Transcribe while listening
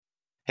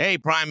Hey,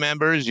 Prime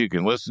members, you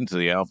can listen to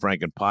the Al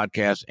Franken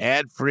podcast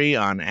ad-free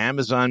on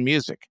Amazon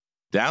Music.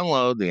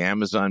 Download the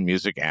Amazon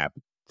Music app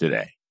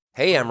today.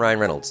 Hey, I'm Ryan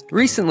Reynolds.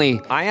 Recently,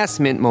 I asked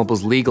Mint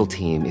Mobile's legal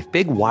team if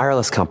big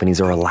wireless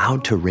companies are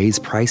allowed to raise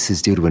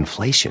prices due to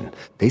inflation.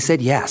 They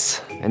said yes.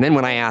 And then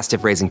when I asked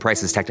if raising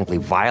prices technically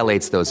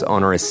violates those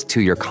onerous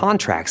two-year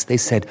contracts, they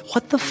said,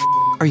 "What the f***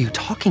 are you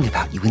talking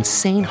about, you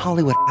insane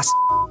Hollywood ass?"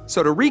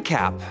 So to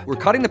recap, we're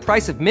cutting the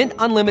price of Mint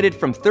Unlimited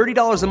from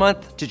 $30 a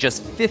month to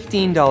just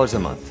 $15 a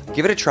month.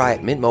 Give it a try at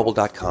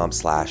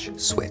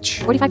mintmobile.com/switch.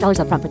 $45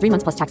 up front for 3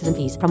 months plus taxes and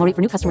fees. Promo rate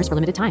for new customers for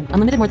limited time.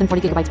 Unlimited more than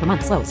 40 gigabytes per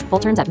month. Slows full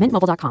terms at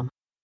mintmobile.com.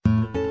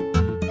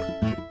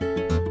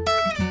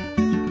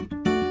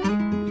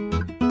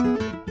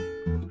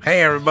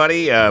 Hey,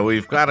 everybody.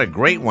 We've got a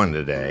great one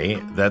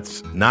today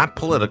that's not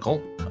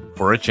political,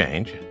 for a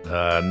change.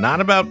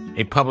 Not about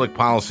a public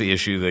policy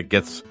issue that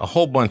gets a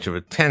whole bunch of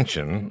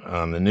attention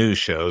on the news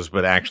shows,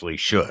 but actually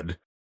should.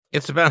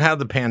 It's about how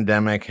the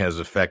pandemic has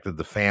affected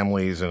the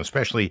families, and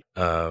especially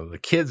the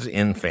kids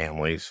in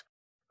families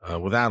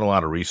without a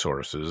lot of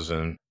resources.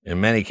 And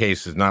in many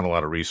cases, not a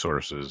lot of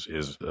resources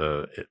is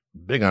a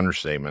big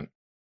understatement.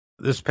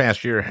 This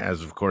past year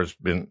has, of course,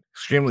 been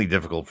extremely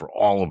difficult for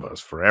all of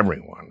us, for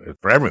everyone.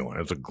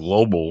 It's a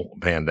global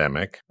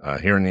pandemic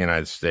here in the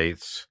United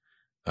States.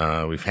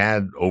 We've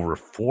had over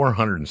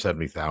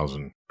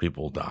 470,000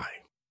 people die.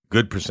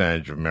 Good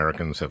percentage of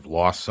Americans have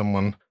lost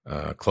someone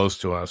close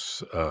to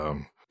us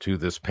to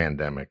this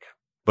pandemic.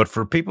 But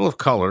for people of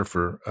color,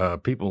 for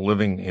people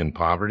living in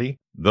poverty,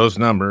 those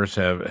numbers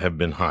have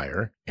been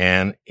higher.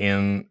 And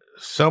in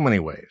so many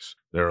ways,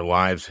 their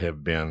lives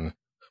have been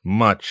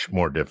much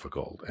more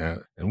difficult.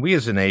 And we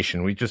as a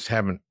nation, we just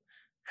haven't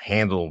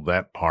handled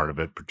that part of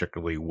it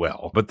particularly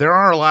well. But there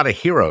are a lot of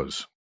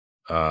heroes.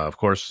 Of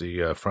course,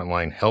 the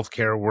frontline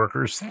healthcare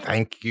workers,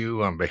 thank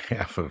you on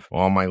behalf of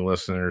all my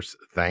listeners,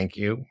 thank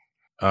you.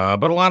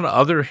 But a lot of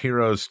other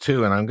heroes,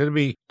 too, and I'm going to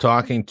be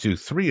talking to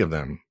 3 of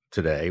them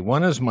today.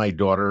 One is my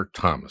daughter,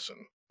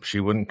 Thomason. She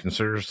wouldn't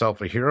consider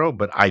herself a hero,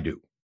 but I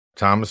do.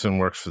 Thomason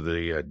works for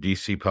the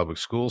D.C. public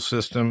school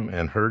system,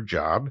 and her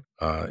job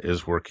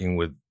is working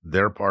with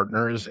their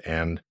partners,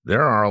 and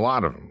there are a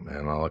lot of them,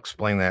 and I'll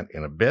explain that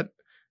in a bit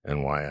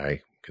and why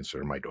I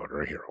consider my daughter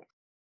a hero.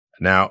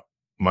 Now,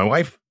 my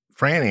wife,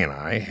 Franny, and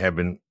I have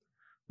been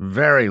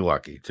very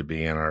lucky to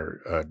be in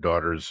our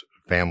daughter's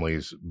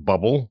family's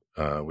bubble.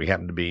 We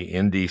happened to be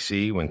in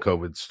D.C. when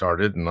COVID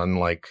started, and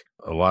unlike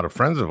a lot of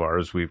friends of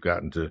ours, we've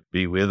gotten to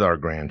be with our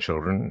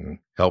grandchildren and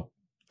help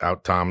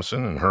out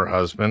Thomason and her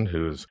husband,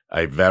 who's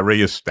a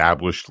very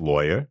established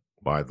lawyer,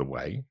 by the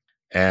way,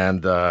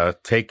 and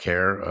take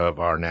care of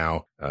our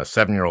now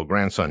 7-year-old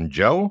grandson,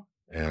 Joe,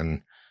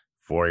 and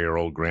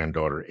 4-year-old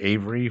granddaughter,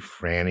 Avery.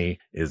 Franny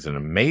is an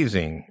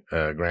amazing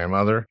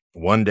grandmother.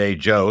 One day,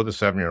 Joe, the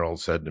 7-year-old,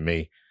 said to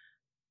me,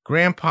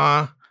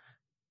 "Grandpa,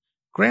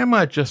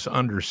 Grandma just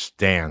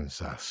understands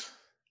us."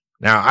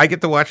 Now, I get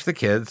to watch the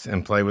kids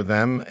and play with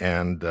them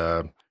and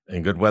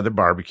good weather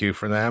barbecue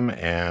for them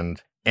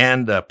and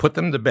put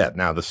them to bed.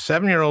 Now, the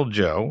 7-year-old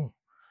Joe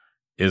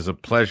is a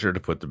pleasure to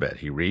put to bed.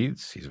 He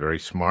reads. He's very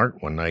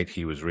smart. One night,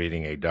 he was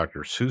reading a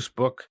Dr. Seuss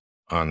book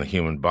on the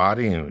human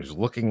body, and he was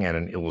looking at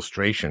an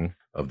illustration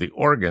of the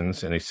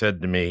organs, and he said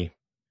to me,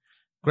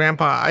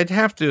 "Grandpa, I'd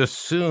have to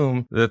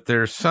assume that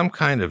there's some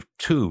kind of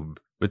tube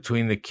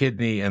between the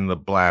kidney and the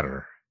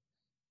bladder."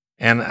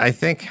 And I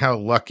think how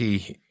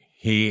lucky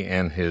he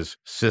and his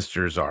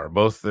sisters are.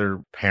 Both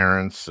their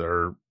parents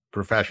are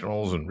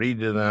professionals and read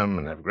to them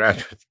and have a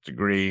graduate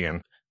degree,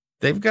 and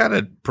they've got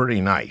it pretty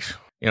nice.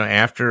 You know,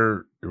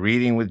 after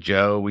reading with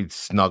Joe, we'd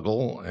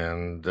snuggle,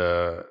 and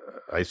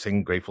I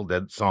sing Grateful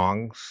Dead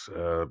songs,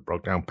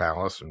 Broke Down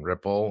Palace and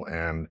Ripple,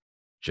 and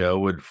Joe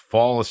would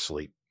fall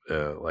asleep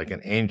like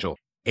an angel.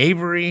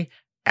 Avery,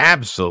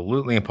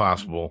 absolutely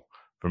impossible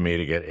for me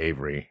to get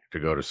Avery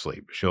to go to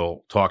sleep.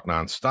 She'll talk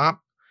nonstop,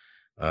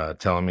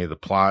 telling me the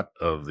plot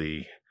of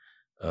the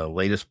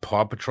latest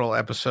Paw Patrol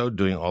episode,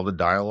 doing all the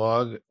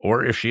dialogue,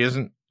 or if she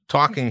isn't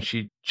talking,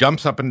 she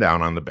jumps up and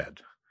down on the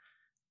bed.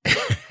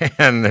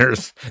 And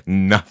there's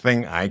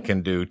nothing I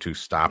can do to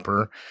stop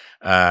her.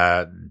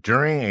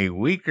 During a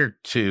week or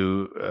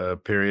two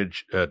period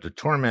to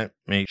torment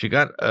me, she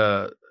got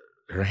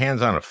her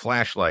hands on a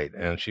flashlight,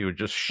 and she would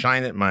just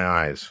shine it in my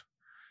eyes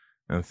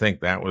and think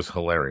that was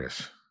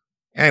hilarious.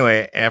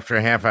 Anyway, after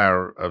a half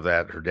hour of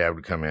that, her dad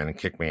would come in and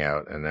kick me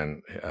out, and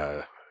then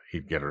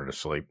he'd get her to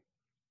sleep.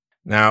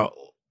 Now,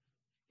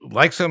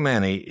 like so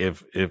many,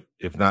 if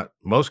not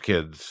most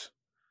kids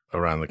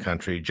around the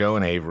country, Joe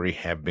and Avery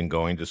have been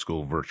going to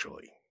school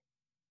virtually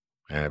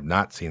and have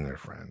not seen their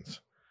friends.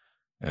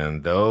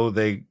 And though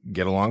they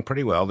get along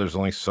pretty well, there's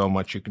only so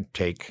much you can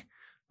take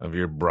of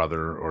your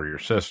brother or your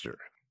sister.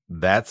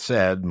 That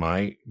said,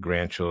 my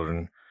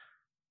grandchildren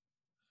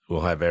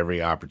will have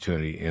every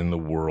opportunity in the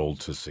world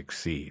to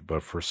succeed.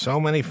 But for so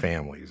many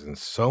families and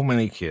so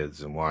many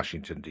kids in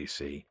Washington,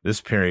 D.C., this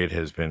period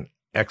has been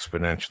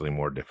exponentially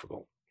more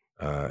difficult.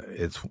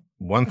 It's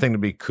one thing to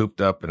be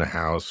cooped up in a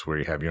house where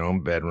you have your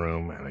own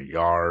bedroom and a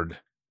yard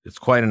It's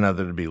quite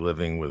another to be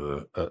living with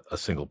a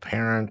single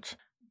parent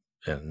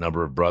and a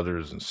number of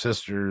brothers and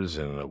sisters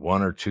in a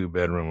 1 or 2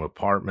 bedroom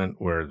apartment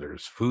where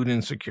there's food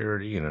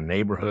insecurity in a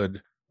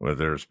neighborhood where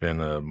there's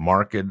been a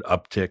marked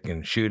uptick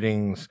in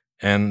shootings.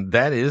 And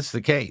that is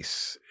the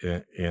case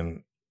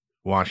in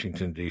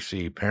Washington,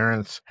 D.C.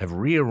 Parents have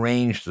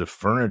rearranged the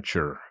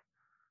furniture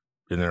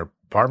in their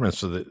apartments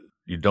so that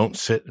you don't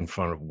sit in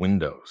front of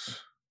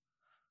windows.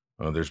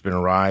 There's been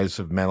a rise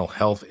of mental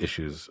health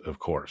issues, of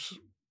course,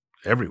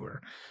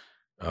 everywhere.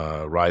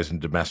 Rise in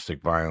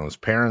domestic violence.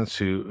 Parents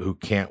who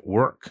can't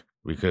work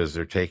because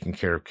they're taking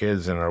care of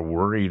kids and are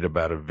worried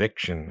about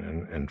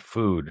eviction and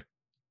food.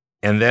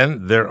 And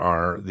then there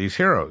are these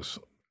heroes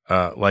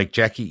like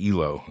Jackie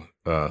Elo,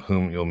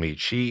 whom you'll meet.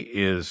 She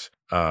is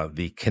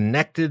the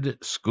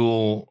Connected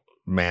School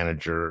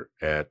manager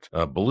at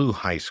Ballou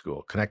High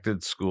School.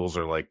 Connected schools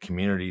are like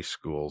community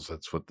schools.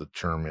 That's what the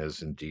term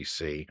is in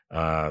D.C.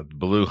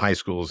 Ballou High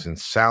School is in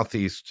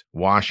Southeast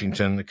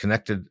Washington. The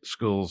connected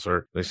schools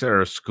are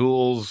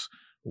schools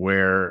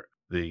where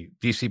the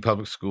D.C.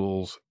 public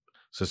schools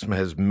system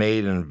has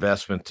made an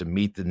investment to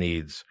meet the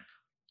needs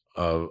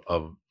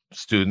of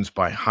students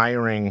by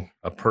hiring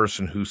a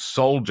person whose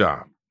sole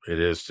job it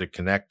is to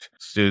connect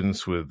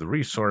students with the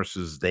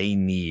resources they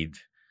need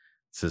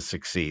to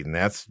succeed. And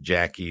that's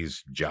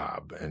Jackie's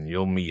job. And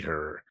you'll meet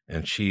her,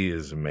 and she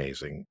is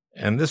amazing.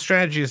 And this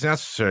strategy is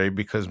necessary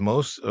because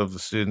most of the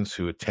students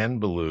who attend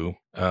Ballou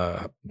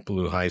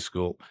High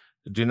School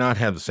do not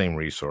have the same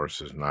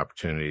resources and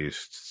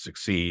opportunities to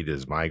succeed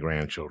as my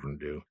grandchildren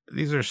do.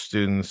 These are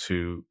students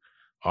who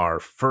are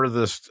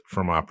furthest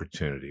from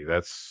opportunity.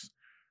 That's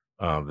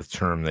the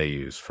term they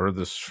use,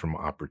 furthest from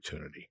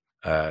opportunity.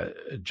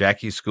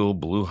 Jackie's school,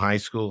 Ballou High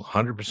School,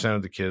 100%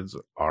 of the kids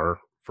are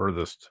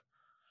furthest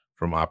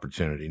from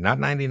opportunity. Not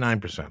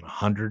 99%,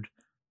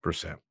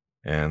 100%.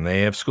 And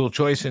they have school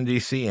choice in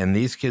D.C., and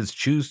these kids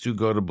choose to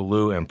go to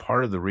Ballou, and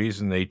part of the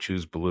reason they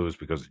choose Ballou is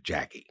because of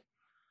Jackie,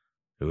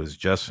 who is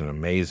just an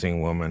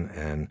amazing woman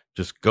and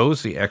just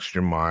goes the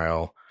extra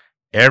mile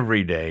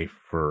every day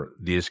for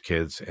these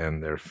kids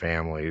and their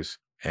families.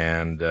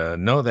 And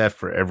know that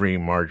for every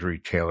Marjorie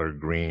Taylor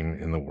Greene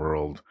in the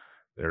world,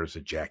 there's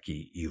a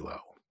Jackie Elo.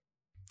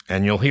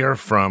 And you'll hear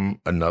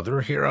from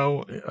another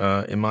hero,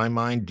 in my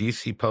mind,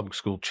 D.C. Public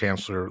School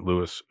Chancellor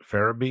Louis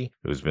Farabee,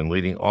 who has been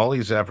leading all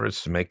these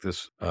efforts to make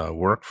this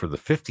work for the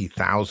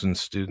 50,000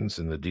 students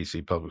in the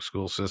D.C. public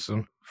school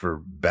system.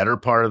 For better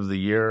part of the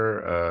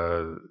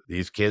year,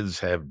 these kids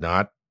have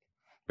not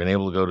been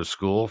able to go to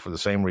school for the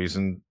same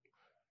reason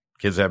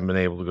kids haven't been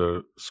able to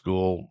go to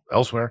school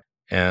elsewhere.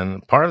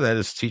 And part of that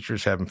is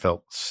teachers haven't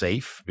felt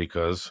safe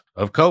because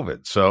of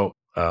COVID. So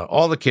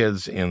all the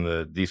kids in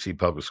the D.C.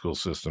 public school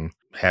system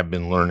have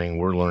been learning.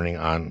 We're learning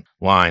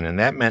online. And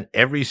that meant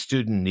every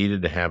student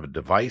needed to have a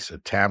device, a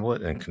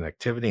tablet, and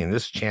connectivity. And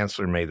this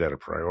chancellor made that a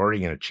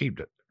priority and achieved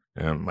it.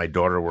 And my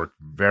daughter worked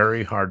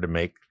very hard to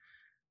make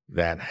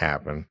that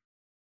happen.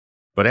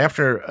 But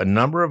after a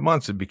number of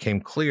months, it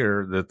became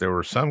clear that there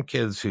were some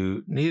kids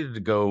who needed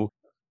to go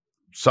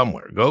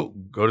somewhere, go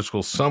to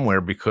school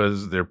somewhere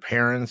because their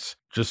parents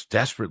just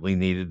desperately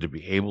needed to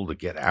be able to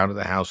get out of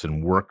the house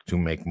and work to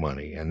make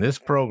money. And this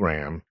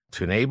program,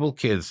 to enable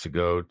kids to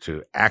go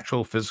to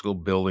actual physical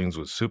buildings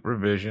with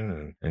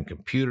supervision and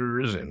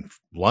computers and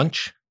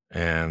lunch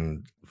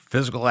and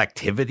physical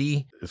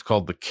activity, it's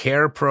called the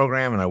CARE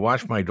program. And I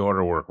watched my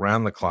daughter work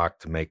round the clock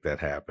to make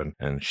that happen.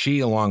 And she,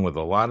 along with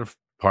a lot of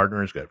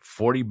partners, got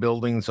 40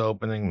 buildings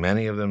opening,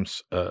 many of them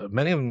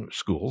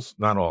schools,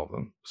 not all of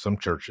them, some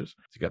churches.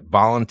 You got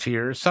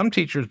volunteers, some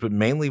teachers, but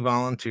mainly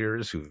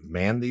volunteers who've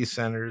manned these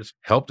centers,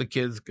 helped the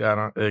kids get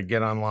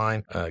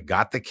online,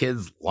 got the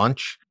kids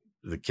lunch.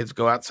 The kids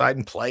go outside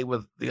and play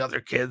with the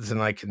other kids.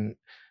 And I can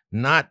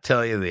not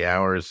tell you the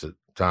hours that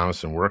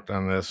Thomason worked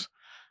on this.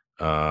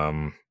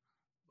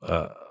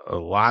 A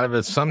lot of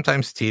it,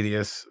 sometimes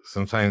tedious,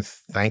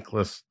 sometimes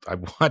thankless. I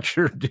watch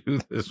her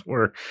do this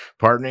work,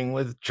 partnering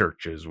with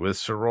churches, with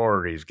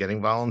sororities, getting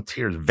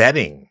volunteers,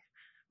 vetting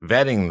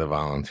the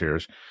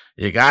volunteers.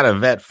 You got to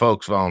vet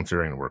folks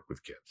volunteering to work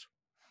with kids.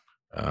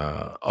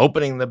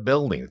 Opening the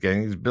buildings,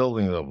 getting these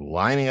buildings up,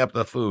 lining up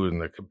the food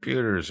and the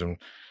computers. And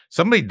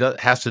somebody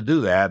has to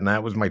do that. And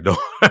that was my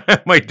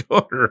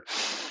daughter.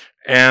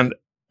 And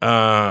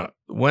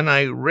when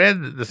I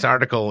read this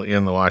article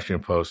in the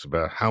Washington Post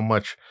about how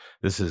much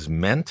this has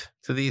meant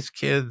to these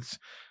kids,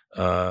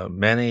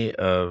 many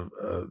of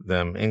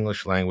them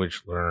English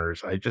language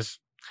learners,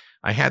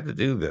 I had to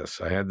do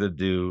this. I had to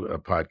do a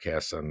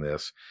podcast on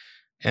this.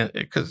 And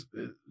because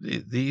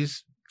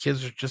these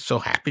kids are just so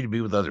happy to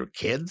be with other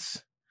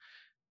kids.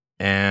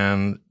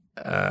 And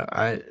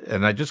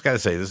I just got to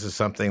say, this is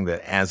something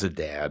that as a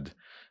dad,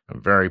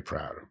 I'm very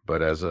proud of.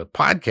 But as a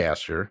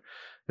podcaster,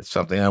 it's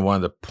something I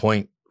wanted to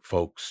point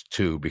folks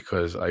to,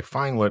 because I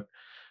find what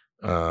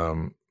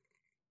the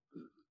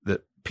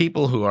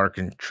people who are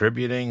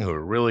contributing, who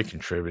are really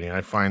contributing,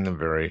 I find them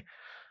very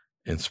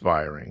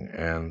inspiring.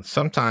 And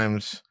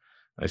sometimes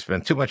I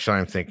spend too much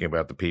time thinking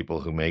about the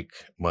people who make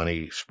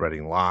money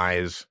spreading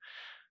lies,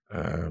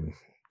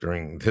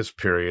 during this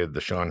period,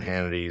 the Sean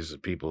Hannitys, the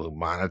people who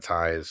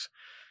monetize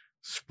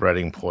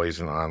spreading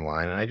poison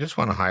online. And I just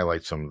want to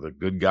highlight some of the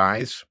good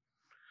guys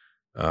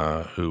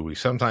who we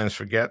sometimes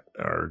forget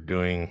are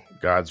doing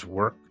God's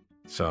work.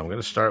 So I'm going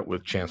to start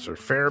with Chancellor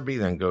Farabee,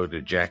 then go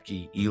to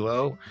Jackie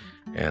Elo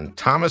and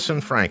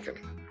Thomasin Franken,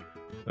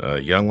 a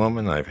young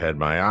woman I've had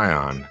my eye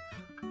on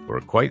for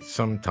quite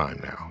some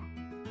time now.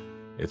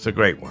 It's a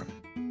great one,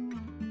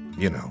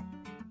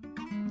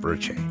 for a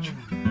change.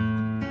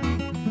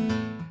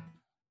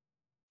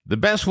 The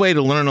best way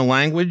to learn a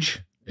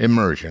language?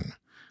 Immersion.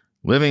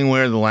 Living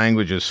where the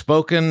language is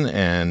spoken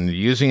and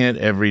using it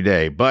every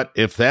day. But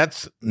if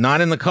that's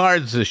not in the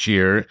cards this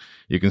year,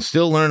 you can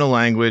still learn a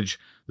language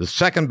the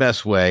second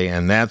best way,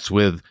 and that's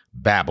with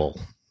Babbel.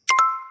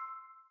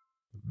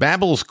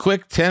 Babbel's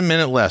quick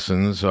 10-minute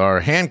lessons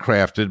are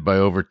handcrafted by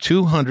over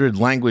 200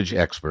 language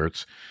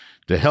experts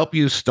to help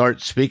you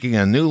start speaking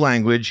a new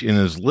language in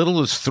as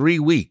little as 3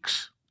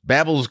 weeks.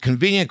 Babbel's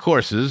convenient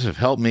courses have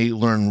helped me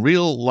learn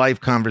real-life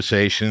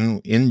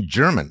conversation in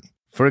German.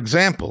 For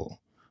example,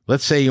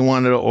 let's say you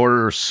wanted to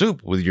order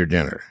soup with your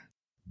dinner.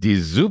 Die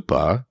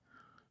Suppe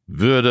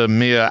würde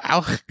mir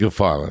auch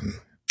gefallen.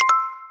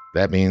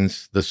 That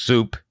means the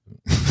soup.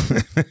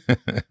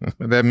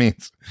 That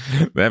means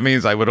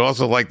I would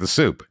also like the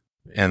soup.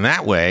 And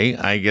that way,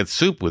 I get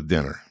soup with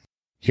dinner.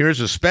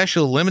 Here's a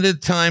special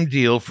limited time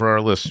deal for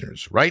our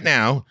listeners. Right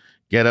now,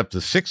 get up to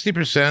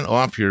 60%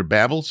 off your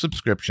Babbel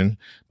subscription,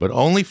 but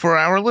only for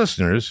our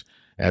listeners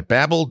at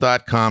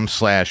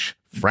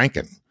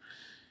babbel.com/Franken.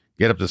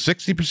 Get up to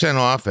 60%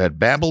 off at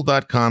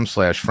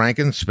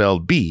babbel.com/Franken,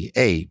 spelled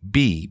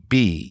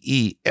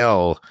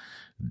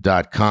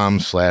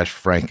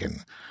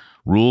BABBEL.com/Franken.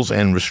 Rules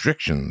and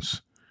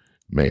restrictions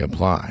may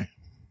apply.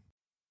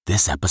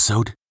 This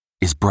episode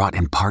is brought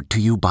in part to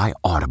you by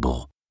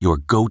Audible, your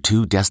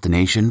go-to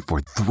destination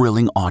for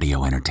thrilling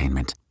audio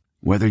entertainment.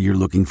 Whether you're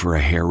looking for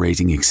a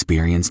hair-raising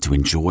experience to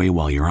enjoy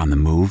while you're on the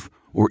move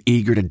or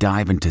eager to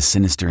dive into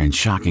sinister and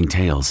shocking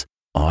tales,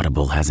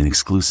 Audible has an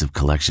exclusive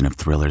collection of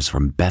thrillers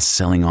from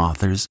best-selling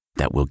authors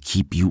that will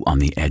keep you on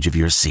the edge of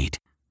your seat.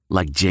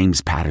 Like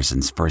James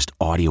Patterson's first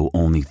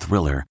audio-only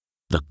thriller,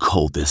 The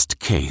Coldest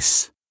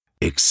Case.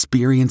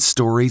 Experience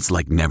stories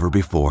like never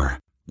before,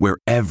 where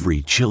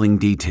every chilling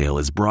detail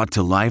is brought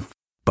to life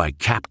by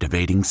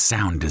captivating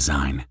sound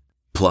design.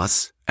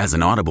 Plus, as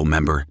an Audible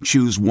member,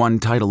 choose one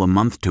title a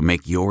month to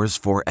make yours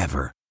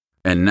forever.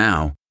 And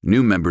now,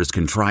 new members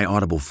can try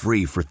Audible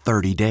free for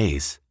 30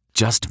 days.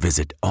 Just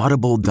visit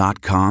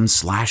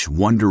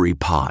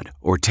audible.com/WonderyPod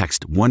or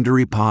text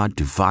WonderyPod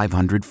to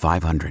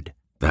 500-500.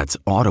 That's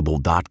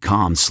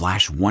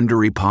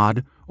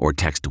audible.com/WonderyPod or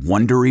text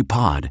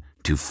WonderyPod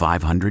to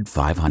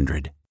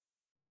 500-500.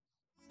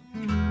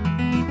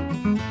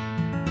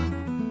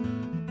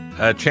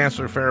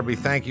 Chancellor Farabee,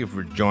 thank you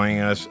for joining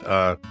us.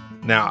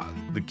 Now,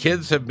 the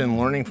kids have been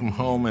learning from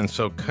home, and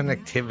so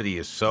connectivity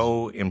is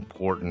so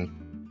important.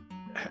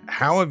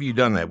 How have you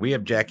done that? We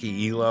have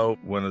Jackie Elo,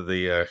 one of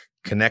the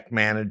Connect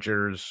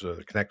managers,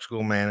 Connect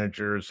school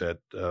managers at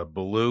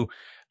Ballou.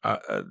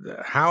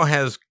 How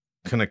has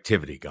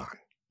connectivity gone?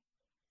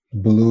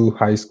 Ballou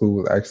High School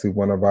was actually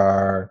one of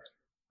our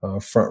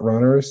front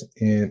runners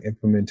in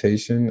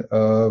implementation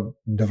of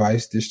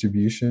device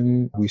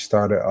distribution. We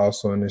started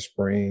also in the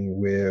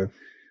spring with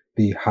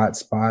the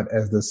hotspot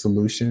as the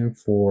solution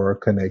for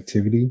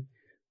connectivity.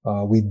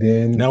 We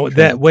then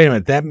wait a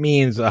minute. That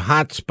means a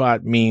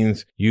hotspot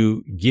means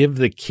you give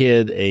the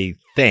kid a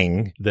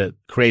thing that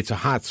creates a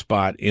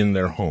hotspot in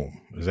their home.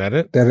 Is that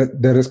it?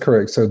 That is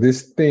correct. So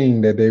this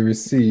thing that they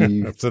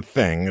receive, that's a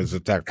thing, is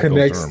a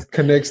technical term.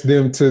 Connects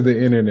them to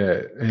the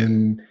internet,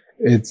 and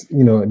it's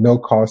no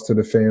cost to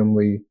the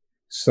family.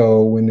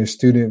 So when the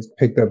students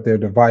picked up their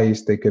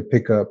device, they could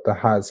pick up the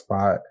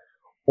hotspot,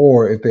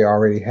 or if they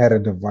already had a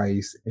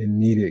device and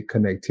needed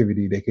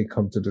connectivity, they could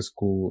come to the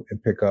school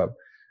and pick up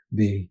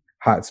the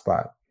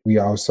hotspot. We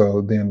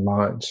also then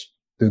launched,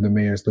 through the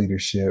mayor's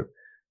leadership,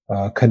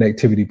 a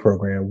connectivity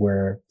program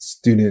where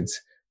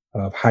students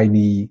of high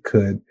need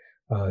could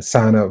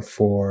sign up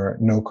for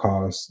no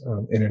cost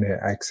internet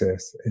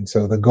access. And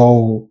so the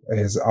goal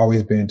has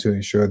always been to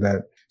ensure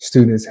that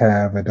students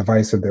have a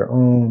device of their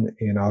own,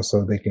 and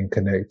also they can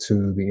connect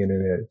to the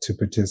internet to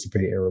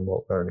participate in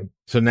remote learning.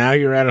 So now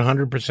you're at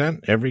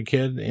 100%, every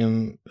kid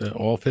in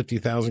all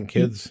 50,000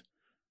 kids?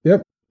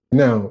 Yep.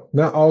 Now,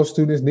 not all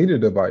students need a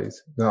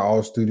device. Not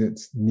all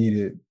students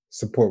needed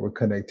support with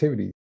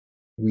connectivity.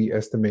 We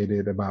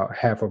estimated about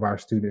half of our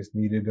students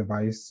need a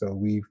device. So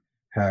we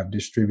have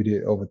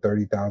distributed over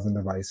 30,000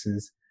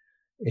 devices,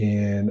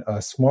 and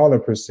a smaller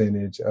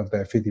percentage of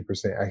that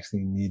 50%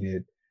 actually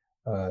needed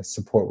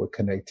support with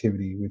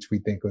connectivity, which we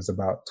think was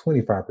about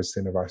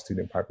 25% of our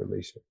student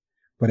population.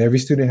 But every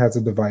student has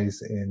a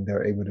device and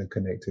they're able to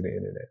connect to the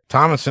internet.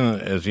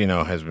 Thomasin, as you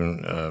know, has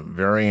been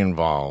very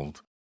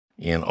involved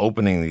in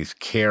opening these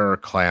care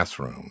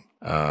classrooms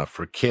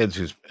for kids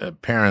whose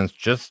parents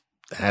just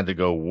had to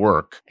go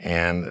work,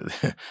 and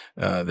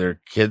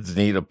their kids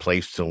need a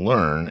place to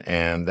learn.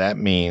 And that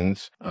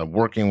means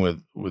working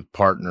with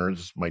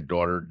partners. My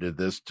daughter did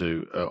this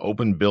to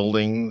open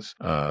buildings,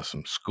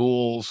 some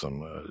schools,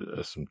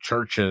 some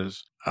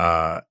churches,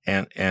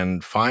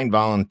 and find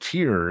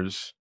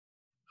volunteers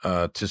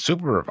to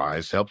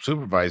help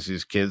supervise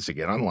these kids to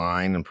get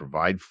online and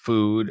provide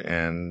food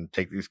and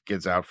take these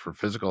kids out for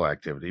physical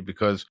activity,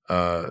 because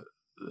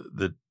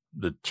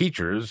the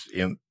teachers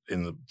in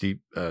the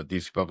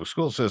DC public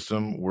school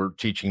system were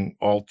teaching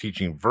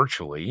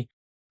virtually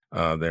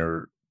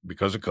there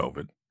because of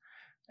COVID.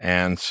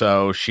 And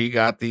so she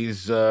got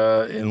these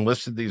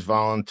enlisted these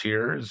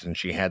volunteers, and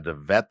she had to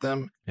vet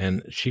them,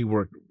 and she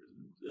worked.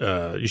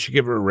 You should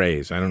give her a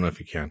raise. I don't know if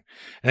you can.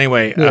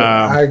 Anyway,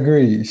 I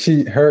agree.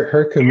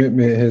 Her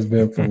commitment has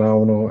been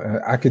phenomenal.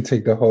 I could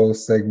take the whole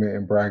segment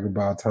and brag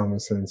about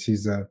Thomason.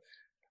 She's a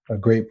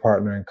great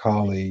partner and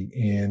colleague,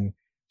 and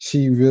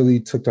she really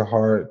took to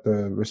heart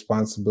the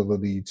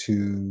responsibility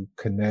to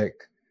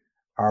connect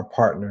our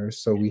partners.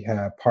 So we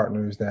have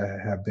partners that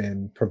have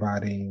been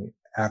providing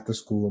after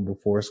school and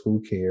before school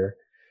care,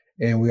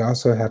 and we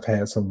also have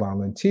had some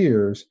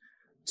volunteers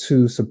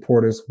to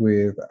support us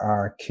with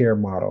our care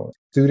model.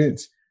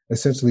 Students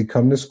essentially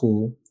come to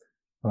school,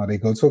 they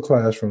go to a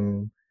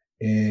classroom,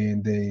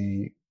 and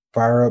they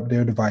fire up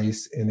their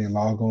device and they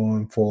log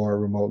on for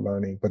remote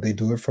learning, but they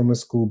do it from a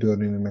school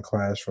building in a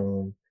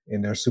classroom,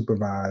 and they're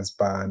supervised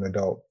by an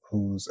adult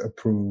who's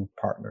approved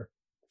partner.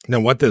 Now,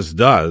 what this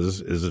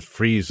does is it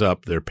frees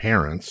up their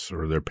parents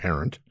or their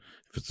parent,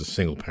 if it's a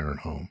single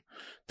parent home,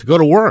 to go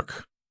to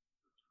work.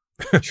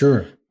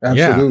 Sure.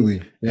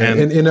 Absolutely. Yeah.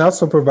 And it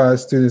also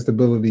provides students the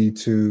ability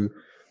to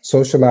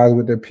socialize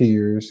with their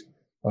peers.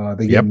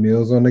 They get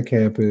meals on the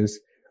campus.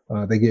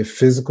 They get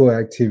physical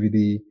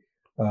activity.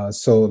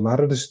 So a lot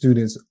of the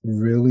students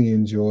really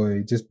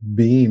enjoy just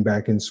being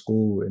back in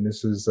school. And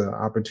this is an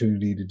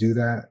opportunity to do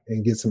that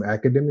and get some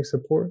academic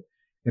support.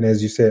 And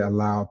as you said,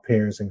 allow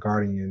parents and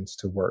guardians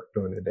to work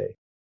during the day.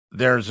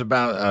 There's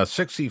about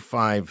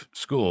 65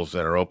 schools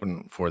that are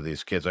open for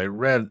these kids. I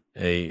read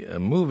a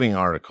moving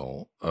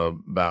article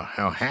about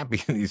how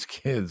happy these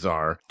kids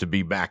are to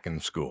be back in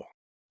school.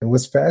 And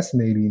what's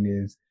fascinating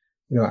is,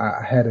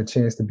 I had a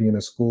chance to be in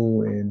a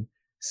school and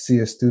see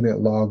a student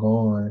log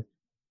on,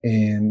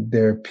 and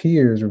their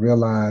peers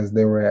realized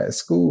they were at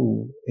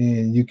school,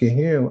 and you can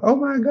hear them, "Oh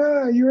my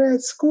God, you're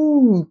at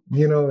school.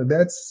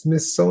 That's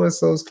Miss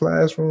So-and-so's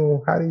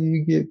classroom. How do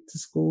you get to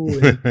school?"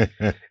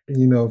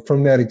 And,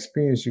 from that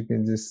experience, you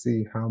can just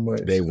see how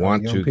much they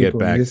want to get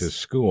back to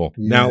school.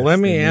 Yes, now, let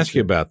me ask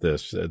you about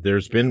this.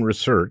 There's been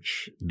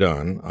research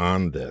done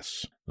on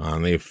this,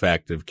 on the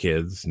effect of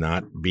kids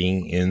not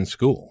being in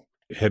school.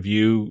 Have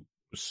you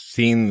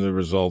seen the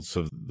results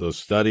of those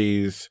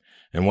studies,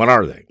 and what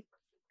are they?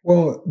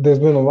 Well, there's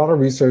been a lot of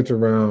research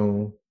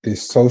around the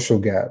social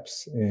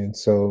gaps. And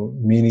so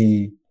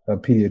many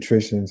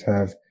pediatricians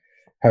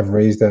have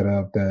raised that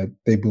up, that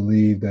they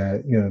believe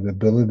that, the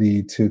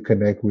ability to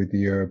connect with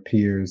your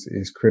peers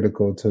is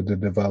critical to the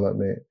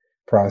development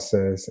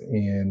process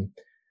and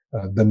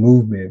the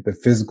movement, the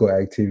physical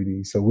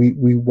activity. So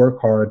we work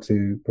hard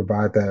to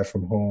provide that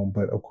from home,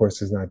 but of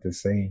course it's not the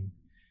same.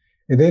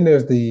 And then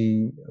there's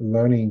the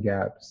learning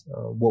gaps.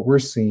 What we're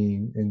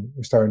seeing, and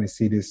we're starting to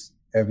see this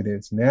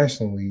evidence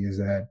nationally, is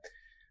that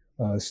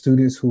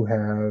students who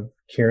have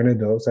caring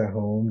adults at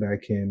home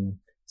that can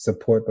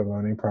support the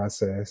learning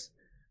process,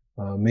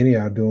 many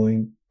are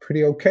doing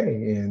pretty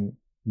okay, and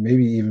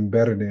maybe even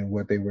better than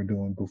what they were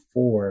doing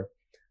before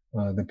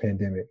the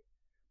pandemic.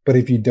 But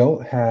if you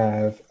don't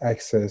have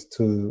access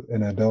to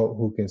an adult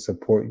who can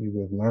support you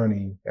with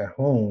learning at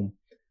home,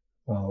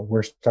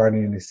 we're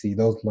starting to see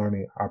those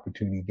learning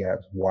opportunity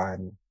gaps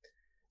widen.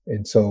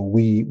 And so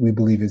we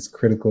believe it's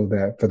critical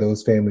that for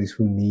those families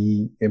who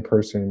need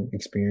in-person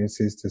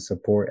experiences to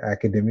support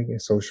academic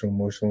and social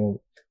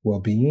emotional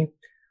well-being,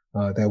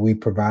 that we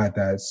provide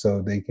that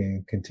so they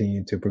can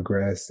continue to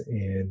progress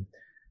and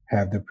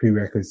have the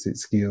prerequisite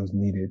skills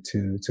needed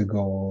to go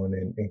on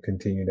and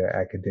continue their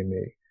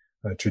academic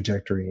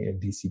trajectory in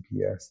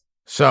DCPS.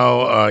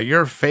 So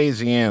you're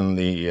phasing in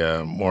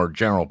the more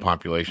general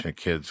population of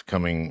kids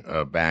coming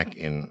back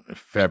in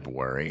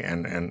February,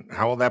 and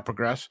how will that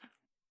progress?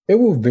 It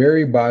will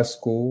vary by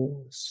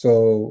school.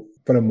 So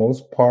for the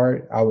most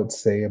part, I would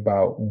say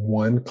about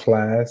one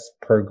class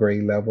per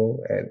grade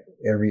level at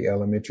every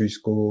elementary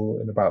school,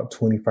 and about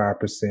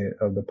 25%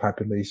 of the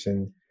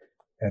population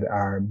at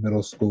our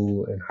middle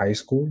school and high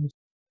school.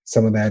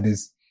 Some of that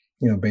is,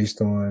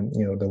 based on,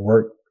 the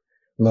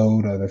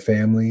workload of the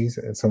families,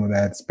 and some of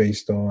that's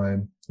based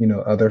on,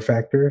 other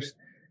factors.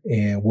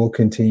 And we'll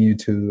continue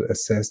to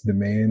assess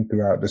demand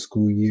throughout the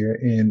school year.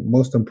 And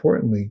most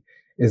importantly,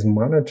 is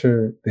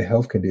monitor the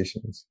health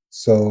conditions.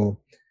 So,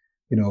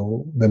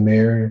 the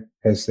mayor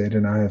has said,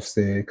 and I have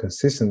said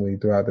consistently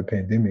throughout the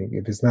pandemic,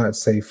 if it's not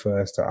safe for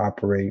us to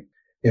operate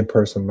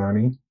in-person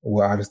learning,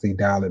 we'll obviously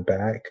dial it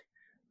back.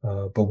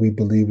 But we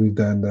believe we've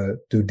done the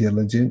due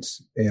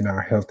diligence in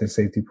our health and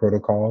safety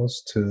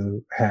protocols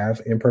to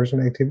have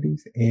in-person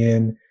activities.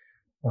 And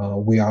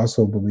we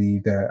also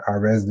believe that our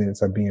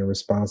residents are being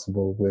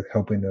responsible with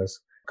helping us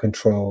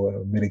control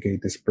and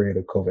mitigate the spread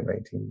of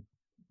COVID-19.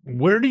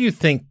 Where do you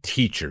think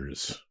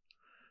teachers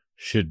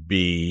should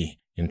be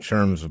in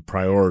terms of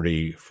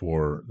priority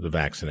for the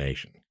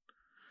vaccination?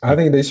 I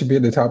think they should be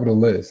at the top of the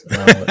list.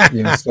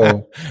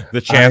 So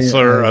the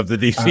chancellor of the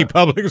DC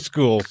public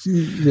schools.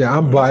 Yeah,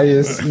 I'm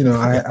biased.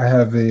 I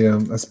have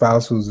a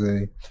spouse who's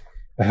a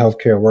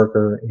healthcare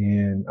worker,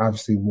 and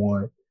obviously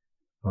want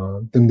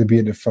them to be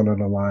at the front of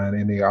the line,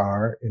 and they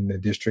are in the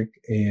district.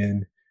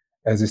 And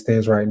as it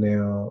stands right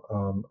now,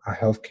 our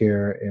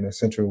healthcare and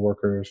essential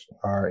workers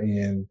are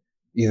in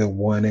either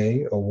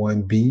 1A or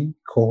 1B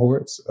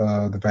cohorts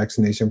of the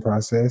vaccination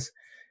process,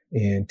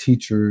 and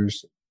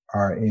teachers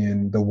are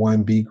in the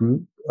 1B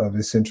group of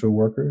essential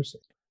workers.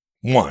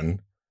 One,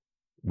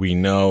 we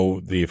know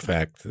the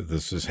effect that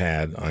this has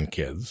had on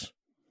kids,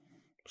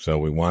 so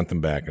we want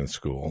them back in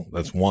school.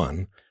 That's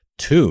one.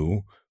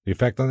 Two, the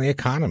effect on the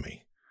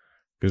economy,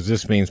 because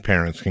this means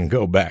parents can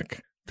go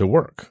back to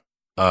work.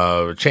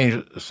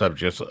 Change the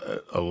subject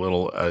a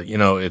little.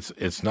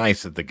 It's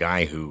nice that the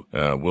guy who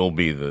will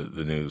be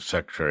the new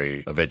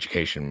Secretary of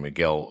Education,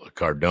 Miguel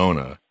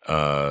Cardona,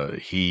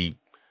 he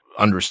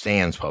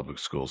understands public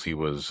schools. He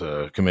was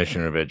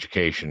Commissioner of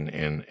Education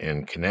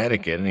in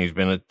Connecticut, and he's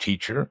been a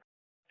teacher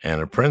and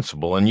a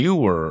principal. And you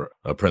were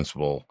a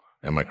principal,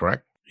 am I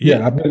correct?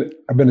 Yeah,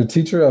 I've been a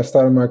teacher. I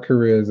started my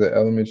career as an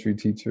elementary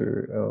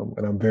teacher,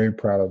 and I'm very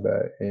proud of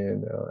that.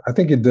 And I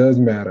think it does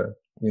matter,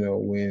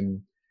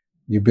 when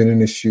you've been in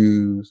the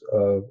shoes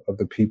of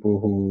the people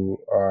who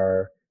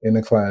are in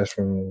the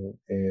classroom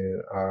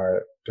and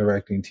are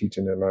directing,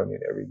 teaching, and learning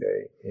every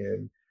day.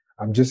 And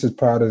I'm just as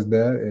proud of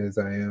that as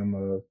I am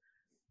of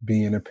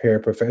being a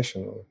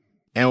paraprofessional.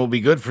 And it will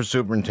be good for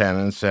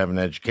superintendents to have an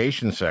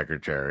education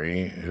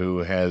secretary who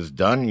has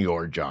done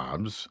your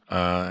jobs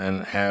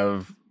and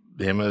have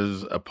him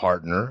as a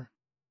partner,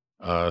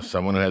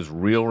 someone who has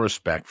real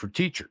respect for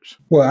teachers.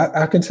 Well,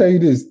 I can tell you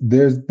this,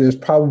 there's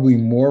probably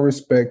more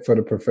respect for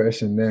the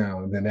profession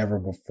now than ever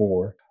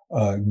before,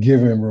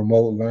 given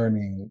remote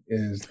learning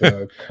is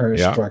the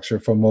current structure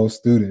for most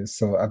students.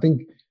 So I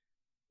think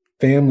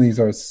families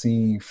are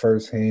seeing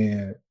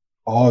firsthand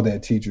all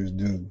that teachers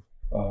do.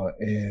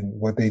 And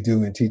what they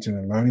do in teaching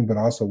and learning, but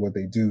also what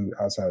they do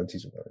outside of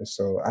teaching and learning.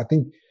 So I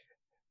think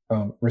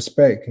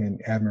respect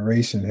and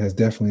admiration has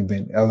definitely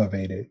been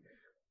elevated.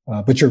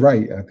 But you're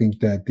right. I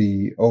think that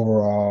the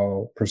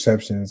overall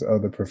perceptions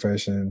of the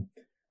profession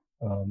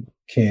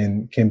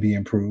can be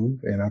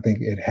improved, and I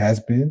think it has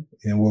been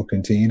and will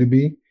continue to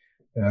be.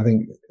 And I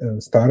think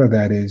the start of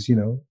that is,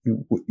 you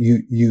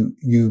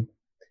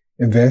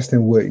invest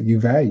in what you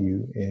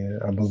value,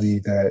 and I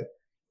believe that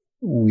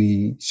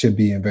we should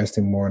be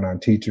investing more in our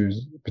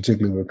teachers,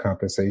 particularly with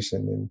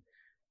compensation. And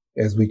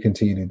as we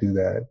continue to do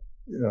that,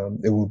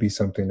 it will be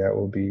something that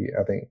will be,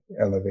 I think,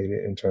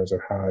 elevated in terms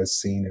of how it's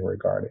seen and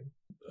regarded.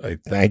 I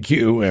thank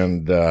you,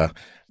 and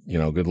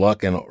good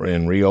luck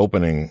in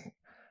reopening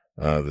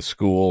the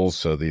schools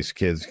so these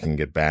kids can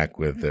get back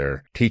with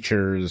their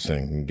teachers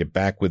and can get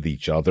back with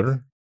each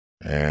other.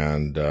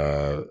 And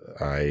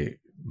I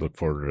look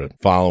forward to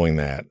following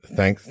that.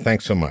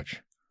 Thanks so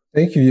much.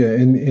 Thank you. Yeah,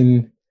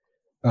 and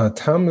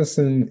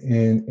Thomason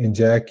and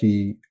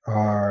Jackie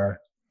are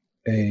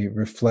a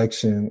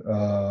reflection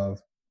of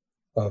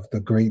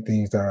the great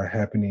things that are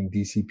happening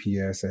in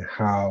DCPS and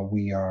how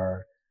we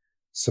are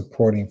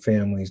supporting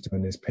families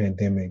during this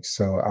pandemic.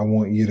 So I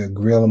want you to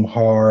grill them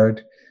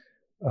hard,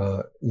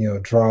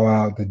 draw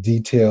out the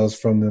details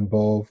from them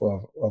both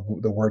of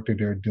the work that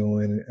they're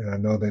doing. And I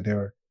know that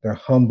they're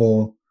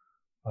humble,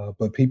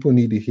 but people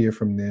need to hear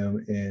from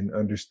them and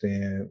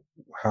understand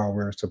how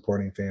we're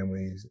supporting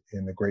families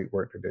and the great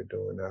work that they're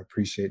doing. I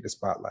appreciate the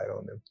spotlight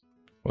on them.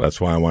 Well, that's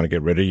why I want to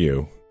get rid of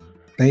you.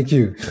 Thank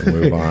you. And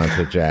move on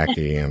to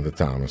Jackie and the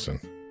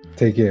Thomason.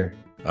 Take care.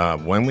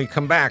 When we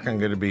come back, we're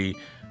going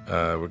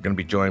to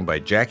be joined by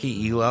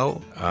Jackie Elo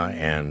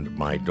and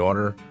my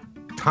daughter,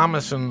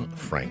 Thomason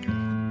Franken.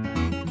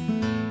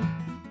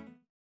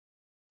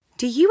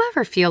 Do you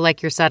ever feel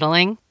like you're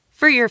settling?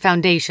 For your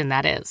foundation,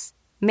 that is.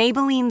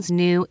 Maybelline's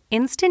new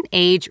Instant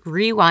Age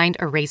Rewind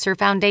Eraser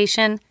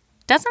Foundation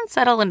doesn't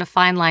settle into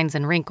fine lines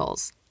and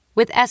wrinkles.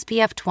 With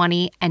SPF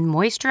 20 and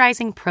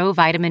moisturizing Pro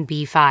Vitamin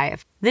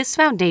B5, this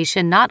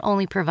foundation not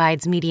only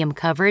provides medium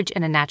coverage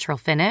and a natural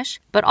finish,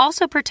 but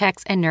also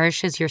protects and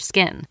nourishes your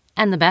skin.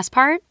 And the best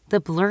part?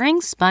 The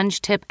blurring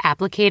sponge tip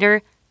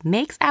applicator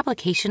makes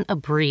application a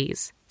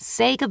breeze.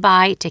 Say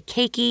goodbye to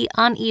cakey,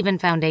 uneven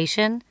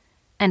foundation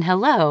and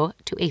hello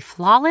to a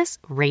flawless,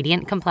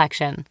 radiant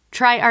complexion.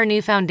 Try our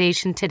new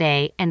foundation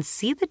today and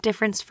see the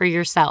difference for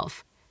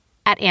yourself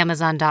at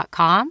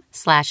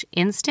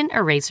Amazon.com/Instant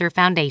Eraser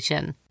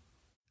Foundation.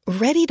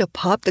 Ready to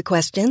pop the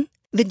question?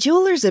 The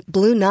jewelers at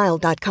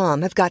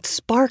BlueNile.com have got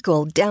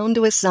sparkle down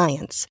to a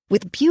science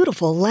with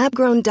beautiful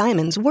lab-grown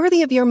diamonds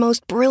worthy of your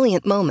most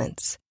brilliant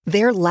moments.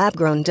 Their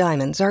lab-grown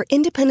diamonds are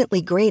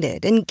independently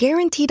graded and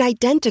guaranteed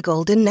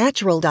identical to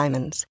natural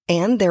diamonds,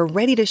 and they're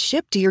ready to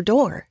ship to your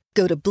door.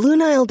 Go to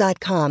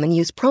BlueNile.com and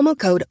use promo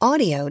code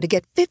AUDIO to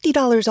get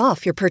 $50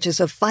 off your purchase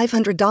of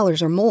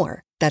 $500 or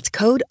more. That's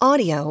code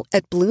AUDIO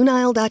at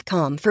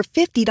BlueNile.com for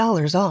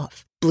 $50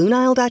 off.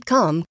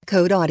 BlueNile.com,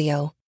 code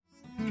AUDIO.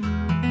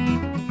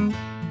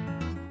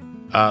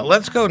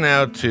 Let's go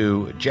now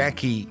to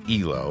Jackie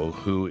Elo,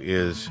 who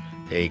is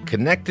a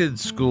Connected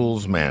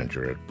Schools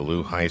manager at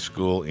Ballou High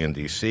School in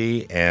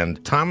D.C.,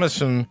 and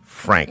Thomason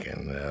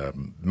Franken,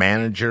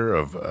 manager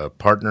of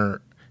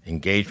partner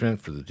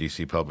engagement for the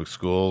D.C. Public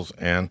Schools,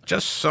 and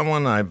just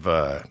someone I've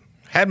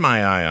had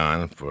my eye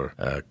on for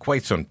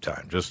quite some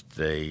time. Just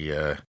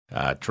a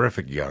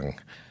terrific young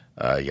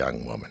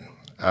woman.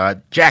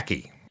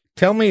 Jackie,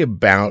 tell me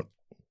about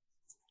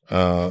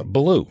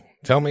Ballou.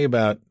 Tell me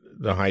about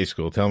the high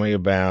school. Tell me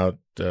about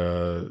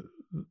the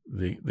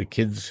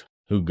kids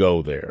who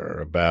go there,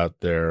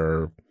 about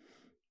their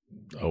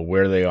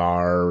where they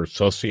are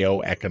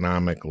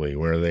socioeconomically,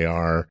 where they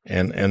are,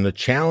 and the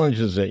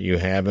challenges that you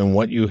have and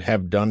what you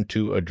have done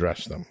to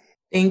address them.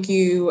 Thank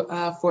you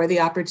for the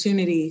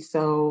opportunity.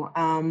 So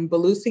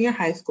Ballou Senior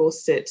High School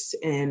sits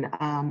in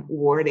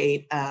Ward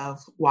 8 of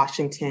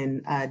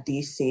Washington,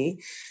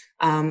 D.C.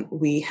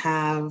 We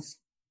have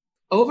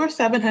over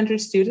 700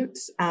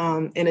 students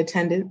in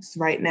attendance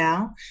right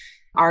now.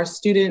 Our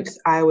students,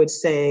 I would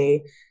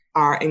say,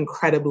 are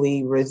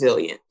incredibly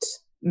resilient.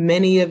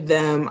 Many of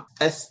them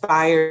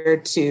aspire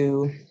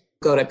to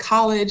go to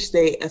college.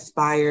 They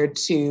aspire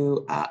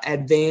to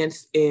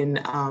advance in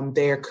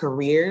their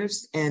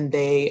careers, and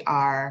they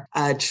are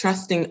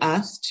trusting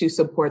us to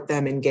support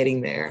them in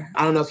getting there.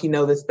 I don't know if you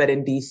know this, but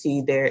in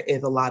DC, there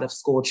is a lot of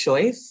school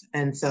choice.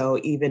 And so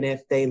even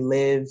if they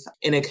live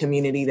in a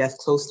community that's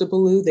close to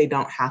Ballou, they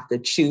don't have to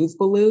choose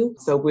Ballou.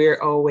 So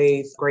we're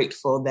always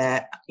grateful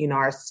that,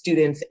 our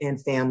students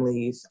and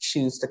families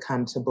choose to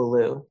come to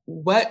Ballou.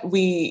 What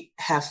we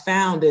have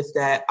found is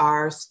that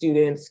our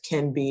students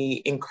can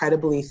be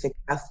incredibly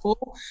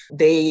successful.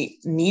 They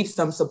need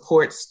some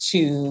supports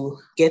to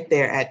get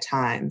there at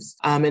times.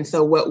 And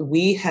so what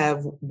we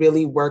have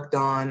really worked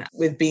on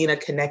with being a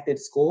connected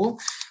school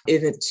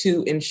is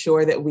to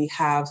ensure that we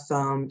have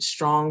some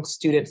strong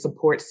student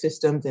support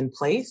systems in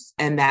place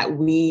and that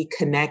we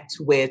connect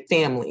with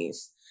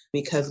families,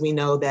 because we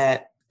know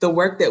that the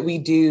work that we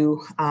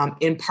do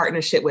in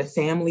partnership with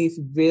families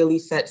really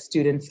sets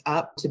students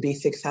up to be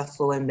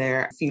successful in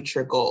their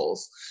future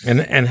goals.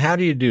 And how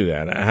do you do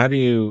that? How do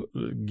you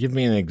give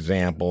me an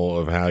example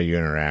of how you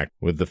interact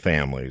with the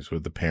families,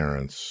 with the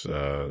parents,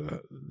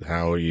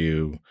 how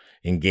you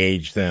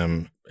engage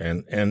them,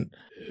 and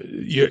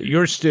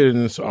your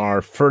students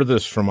are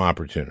furthest from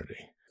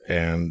opportunity.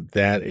 And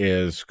that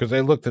is because I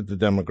looked at the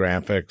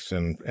demographics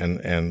and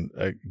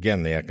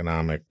again, the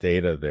economic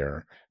data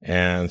there.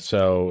 And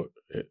so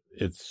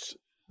it's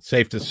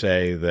safe to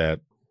say that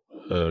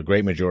a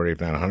great majority,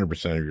 if not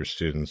 100% of your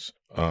students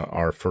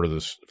are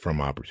furthest from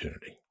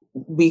opportunity.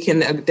 We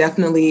can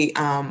definitely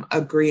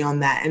agree on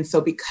that. And so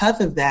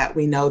because of that,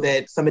 we know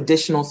that some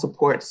additional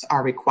supports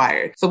are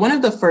required. So one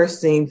of the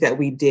first things that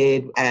we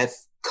did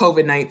as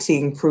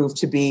COVID-19 proved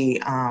to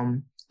be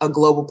a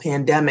global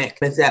pandemic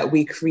is that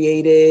we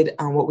created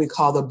what we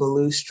call the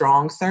Ballou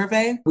Strong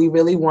Survey. We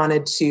really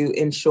wanted to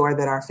ensure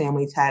that our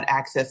families had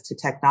access to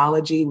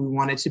technology. We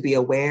wanted to be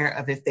aware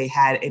of if they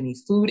had any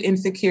food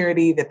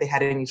insecurity, that they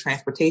had any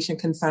transportation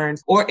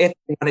concerns, or if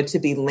they wanted to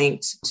be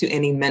linked to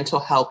any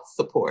mental health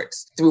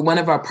supports. Through one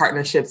of our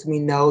partnerships, we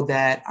know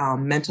that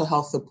mental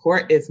health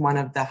support is one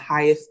of the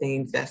highest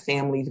things that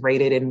families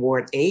rated in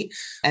Ward 8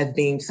 as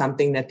being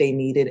something that they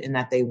needed and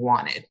that they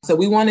wanted. So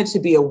we wanted to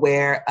be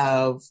aware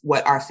of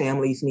what our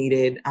families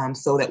needed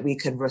so that we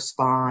could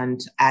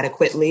respond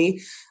adequately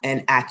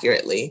and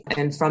accurately.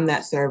 And from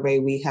that survey,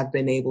 we have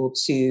been able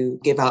to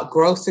give out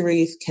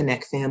groceries,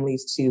 connect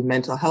families to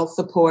mental health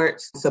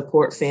support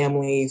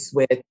families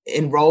with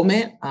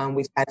enrollment.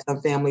 We've had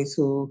some families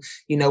who,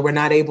 were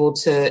not able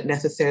to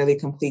necessarily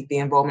complete the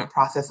enrollment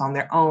process on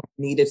their own,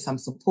 needed some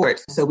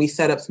support. So we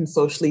set up some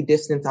socially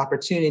distanced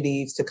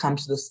opportunities to come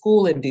to the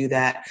school and do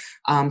that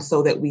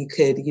so that we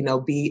could,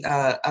 be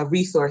a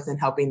resource in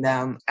helping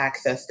them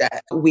access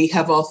that. We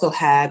have also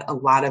had a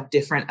lot of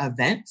different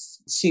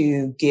events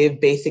to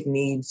give basic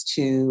needs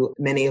to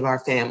many of our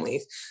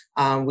families.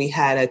 We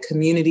had a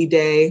community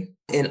day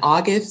in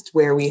August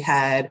where we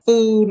had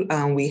food,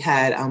 we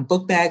had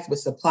book bags with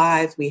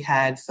supplies, we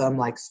had some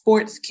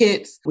sports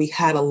kits, we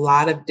had a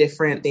lot of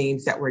different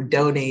things that were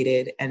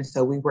donated. And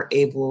so we were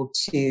able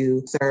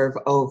to serve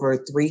over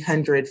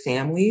 300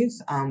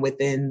 families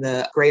within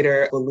the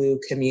greater Ballou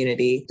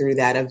community through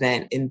that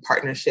event in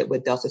partnership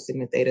with Delta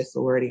Sigma Theta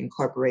Sorority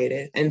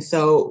Incorporated. And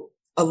so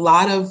a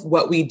lot of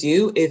what we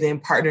do is in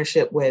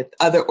partnership with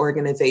other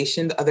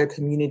organizations, other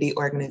community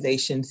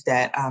organizations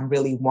that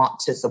really want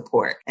to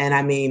support. And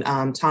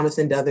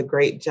Thomason does a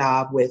great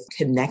job with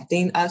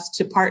connecting us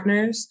to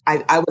partners.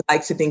 I would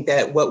like to think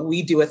that what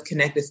we do as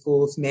Connected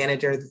Schools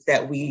managers is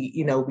that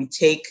we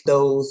take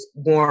those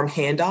warm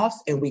handoffs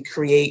and we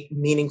create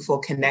meaningful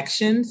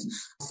connections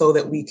so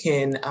that we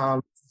can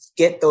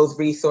get those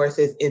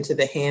resources into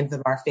the hands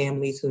of our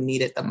families who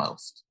need it the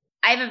most.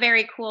 I have a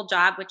very cool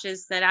job, which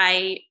is that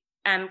I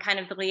am kind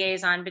of the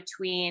liaison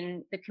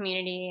between the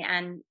community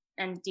and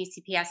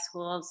DCPS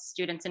schools,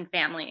 students and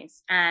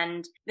families.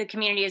 And the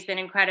community has been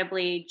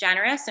incredibly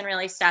generous and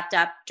really stepped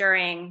up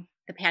during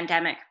the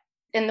pandemic.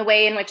 And the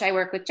way in which I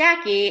work with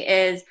Jackie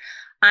is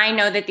I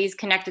know that these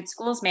connected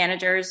schools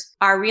managers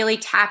are really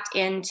tapped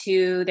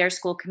into their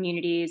school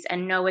communities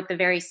and know what the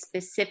very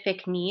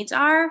specific needs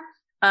are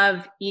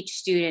of each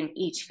student,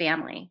 each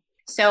family.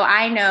 So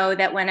I know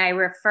that when I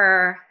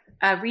refer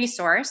a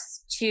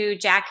resource to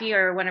Jackie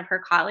or one of her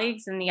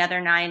colleagues in the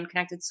other 9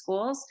 connected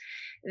schools,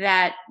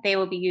 that they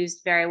will be used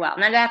very well.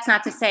 Now, that's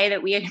not to say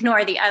that we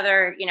ignore the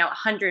other,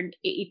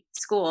 108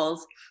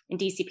 schools in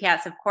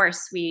DCPS. Of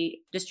course,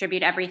 we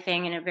distribute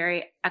everything in a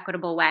very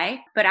equitable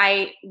way. But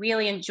I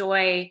really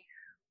enjoy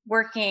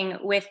working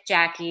with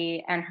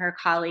Jackie and her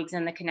colleagues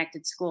in the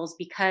connected schools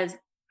because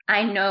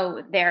I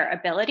know their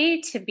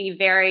ability to be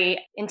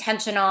very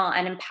intentional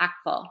and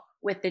impactful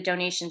with the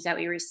donations that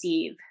we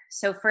receive.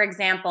 So, for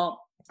example,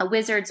 a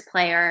Wizards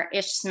player,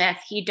 Ish Smith,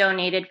 he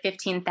donated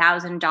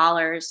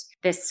 $15,000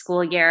 this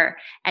school year.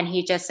 And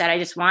he just said, I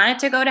just wanted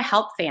to go to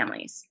help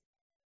families.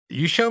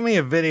 You showed me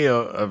a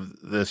video of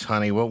this,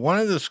 honey. What one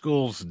of the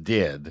schools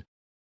did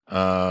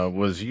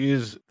was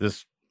use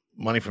this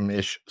money from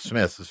Ish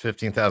Smith, this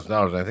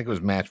 $15,000. I think it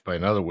was matched by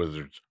another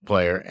Wizards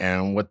player.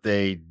 And what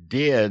they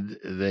did,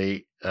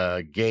 they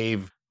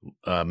gave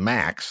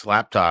Macs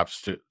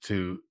laptops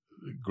to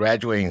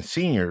graduating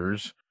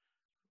seniors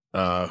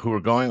who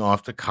were going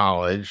off to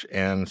college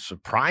and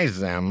surprised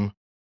them.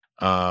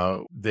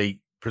 They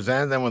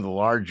presented them with a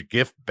large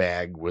gift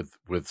bag with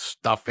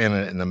stuff in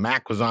it, and the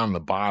Mac was on the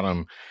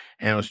bottom.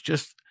 And it was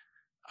just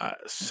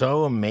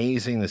so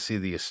amazing to see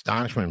the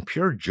astonishment and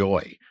pure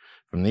joy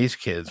from these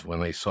kids when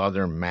they saw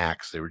their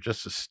Macs. They were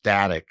just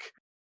ecstatic,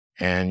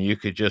 and you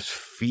could just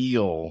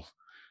feel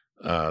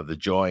the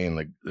joy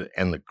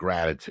and the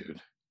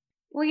gratitude.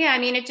 Well, yeah, I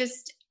mean, it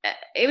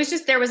was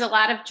just, there was a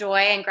lot of joy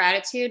and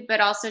gratitude,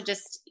 but also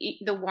just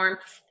the warmth.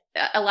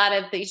 A lot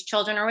of these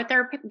children are with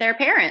their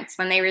parents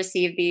when they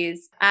receive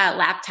these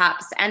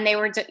laptops, and they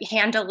were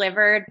hand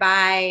delivered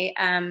by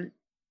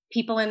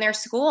people in their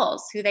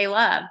schools who they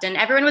loved. And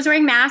everyone was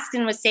wearing masks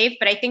and was safe,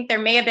 but I think there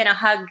may have been a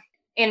hug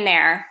in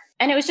there.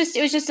 And it was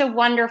just a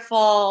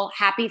wonderful,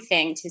 happy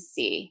thing to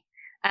see.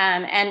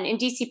 And in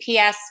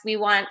DCPS, we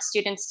want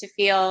students to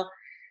feel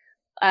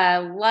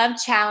loved,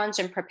 challenged,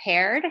 and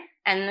prepared.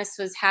 And this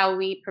was how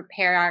we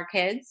prepare our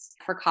kids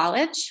for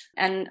college.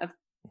 And of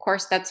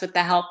course, that's with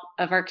the help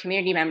of our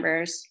community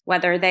members,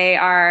 whether they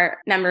are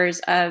members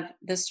of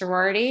the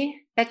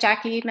sorority that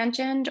Jackie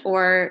mentioned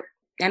or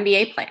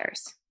NBA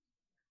players.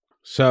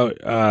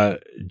 So,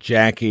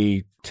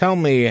 Jackie, tell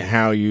me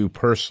how you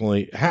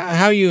personally,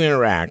 how you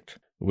interact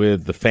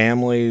with the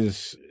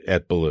families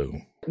at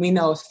Ballou. We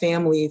know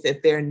families,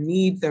 if their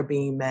needs are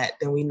being met,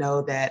 then we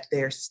know that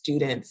their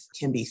students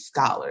can be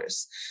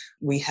scholars.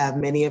 We have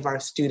many of our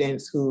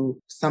students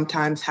who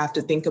sometimes have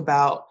to think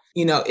about,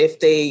 if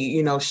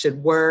they,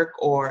 should work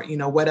or,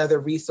 what other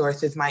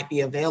resources might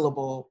be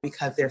available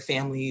because their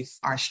families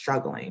are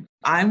struggling.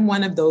 I'm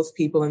one of those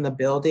people in the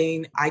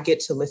building. I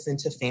get to listen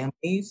to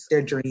families,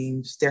 their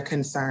dreams, their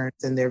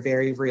concerns, and their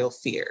very real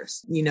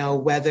fears.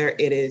 Whether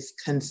it is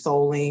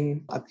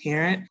consoling a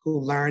parent who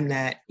learned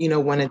that,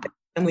 one of the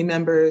family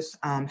members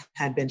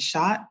had been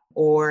shot,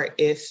 or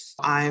if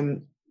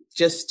I'm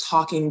just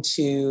talking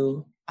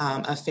to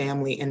a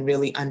family and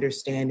really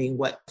understanding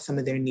what some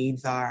of their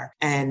needs are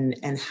and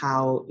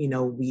how,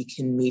 we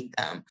can meet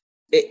them.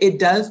 It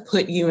does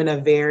put you in a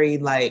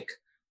very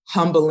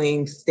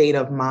humbling state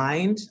of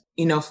mind.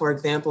 For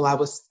example, I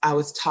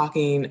was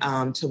talking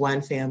to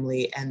one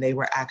family, and they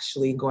were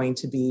actually going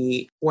to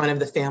be one of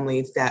the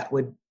families that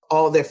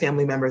all their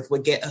family members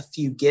would get a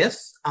few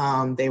gifts.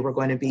 They were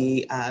going to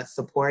be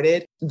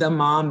supported. The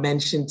mom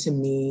mentioned to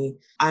me,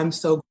 I'm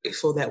so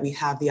grateful that we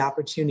have the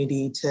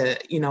opportunity to,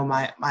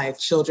 my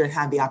children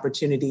had the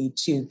opportunity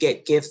to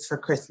get gifts for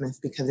Christmas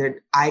because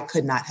I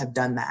could not have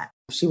done that.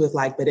 She was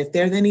like, but if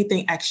there's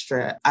anything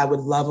extra, I would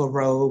love a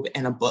robe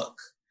and a book.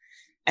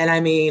 And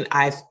I mean,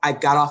 I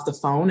got off the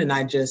phone and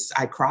I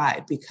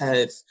cried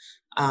because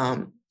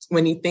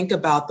when you think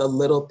about the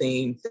little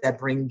things that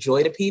bring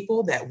joy to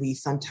people that we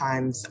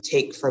sometimes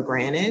take for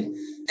granted,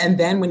 and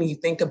then when you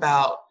think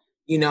about,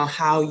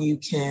 how you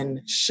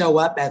can show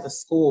up as a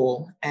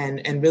school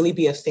and really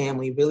be a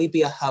family, really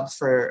be a hub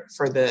for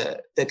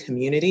the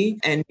community,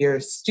 and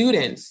your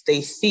students, they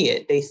see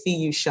it. They see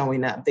you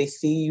showing up. They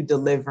see you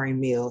delivering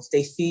meals.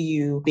 They see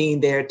you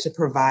being there to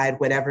provide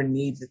whatever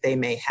needs that they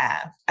may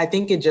have. I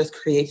think it just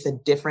creates a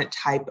different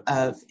type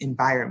of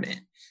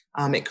environment.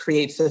 It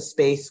creates a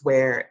space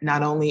where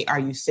not only are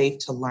you safe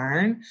to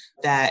learn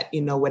that,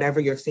 whatever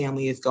your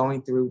family is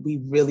going through, we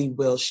really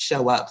will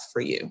show up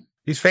for you.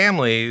 These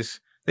families,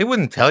 they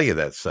wouldn't tell you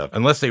that stuff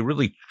unless they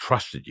really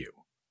trusted you,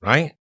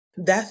 right?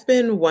 That's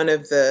been one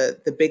of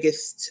the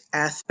biggest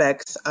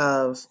aspects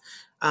of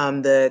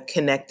the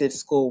connected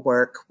school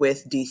work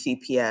with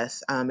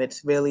DCPS.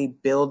 It's really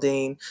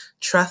building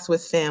trust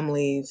with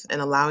families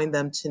and allowing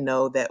them to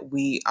know that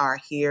we are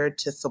here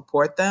to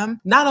support them,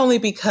 not only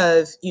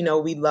because,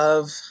 we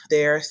love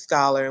their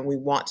scholar and we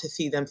want to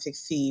see them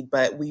succeed,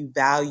 but we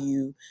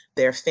value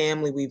their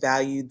family, we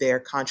value their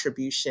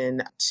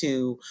contribution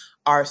to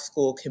our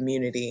school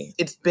community.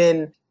 It's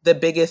been the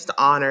biggest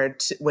honor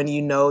when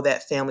you know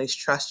that families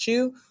trust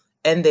you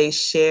and they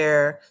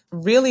share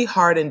really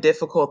hard and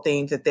difficult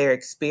things that they're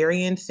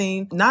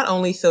experiencing, not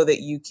only so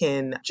that you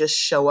can just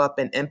show up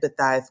and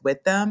empathize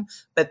with them,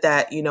 but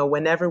that,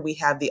 whenever we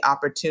have the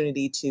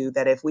opportunity to,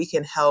 that if we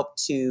can help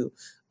to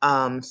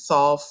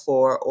solve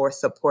for or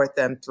support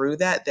them through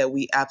that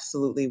we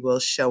absolutely will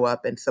show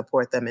up and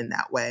support them in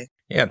that way.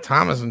 Yeah,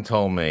 Thomason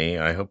told me,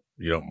 I hope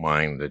you don't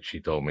mind that she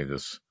told me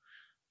this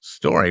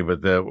story,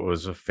 but there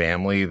was a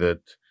family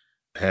that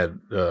had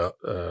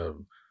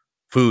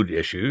food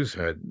issues,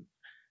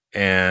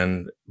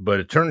 but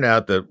it turned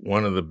out that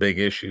one of the big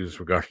issues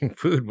regarding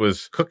food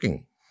was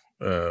cooking,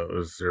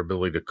 was their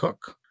ability to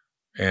cook,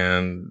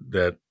 and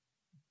that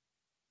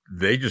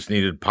they just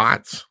needed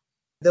pots.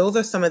 Those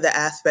are some of the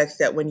aspects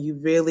that when you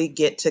really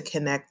get to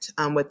connect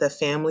with the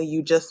family,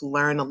 you just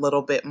learn a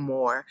little bit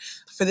more.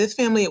 For this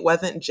family, it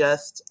wasn't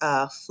just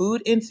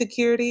food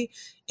insecurity.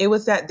 It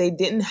was that they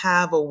didn't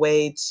have a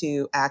way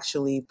to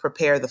actually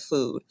prepare the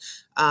food.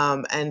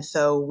 And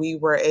so we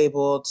were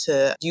able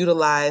to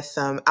utilize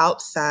some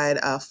outside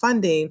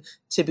funding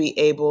to be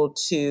able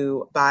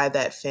to buy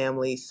that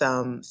family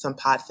some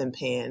pots and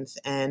pans.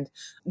 And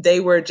they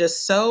were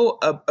just so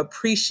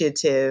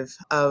appreciative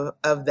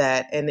of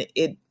that. And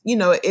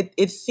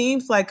it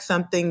seems like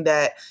something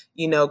that,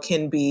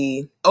 can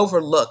be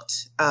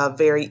overlooked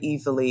very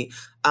easily.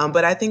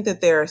 But I think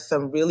that there are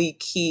some really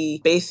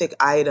key basic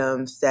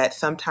items that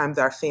sometimes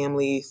our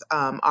families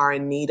are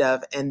in need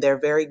of, and they're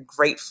very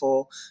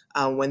grateful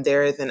when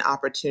there is an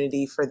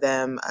opportunity for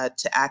them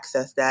to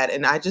access that.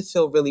 And I just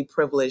feel really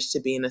privileged to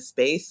be in a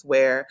space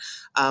where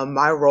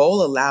my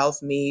role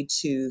allows me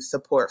to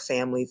support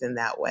families in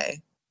that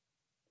way.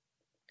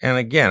 And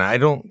again,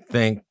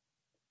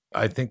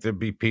 I think there'd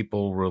be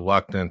people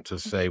reluctant to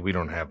say we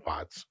don't have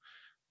pots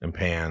and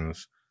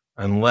pans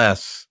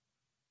unless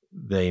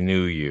they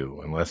knew you,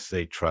 unless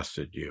they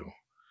trusted you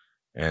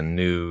and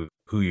knew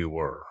who you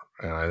were.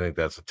 And I think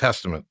that's a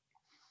testament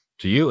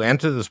to you and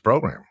to this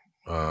program,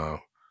 to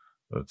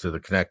the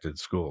connected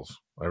schools.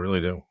 I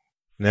really do.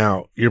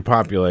 Now, your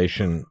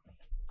population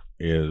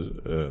is,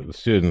 the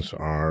students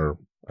are,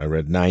 I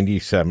read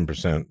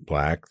 97%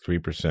 Black,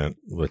 3%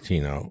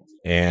 Latino.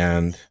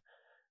 And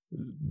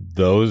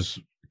those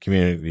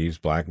communities,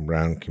 Black and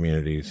brown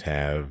communities,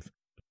 have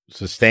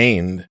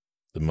sustained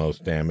the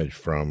most damage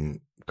from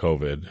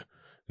COVID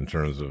in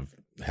terms of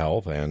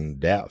health and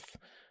death.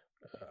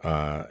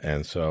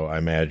 And so I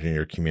imagine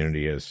your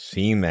community has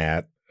seen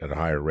that at a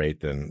higher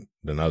rate than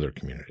other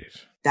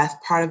communities. That's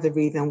part of the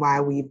reason why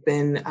we've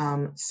been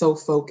so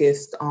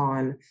focused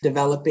on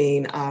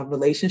developing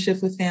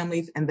relationships with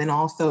families. And then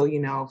also,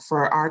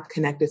 for our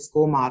connected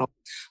school model,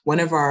 one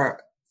of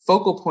our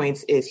focal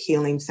points is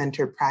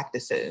healing-centered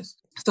practices.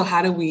 So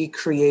how do we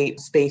create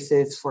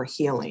spaces for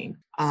healing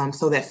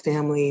so that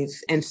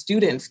families and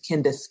students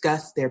can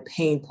discuss their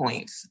pain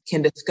points,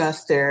 can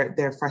discuss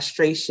their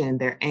frustration,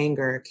 their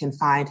anger, can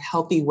find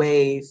healthy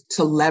ways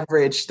to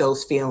leverage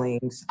those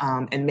feelings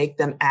and make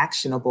them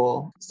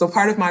actionable. So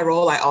part of my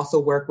role, I also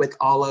work with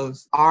all of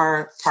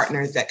our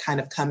partners that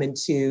kind of come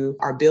into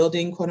our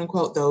building, quote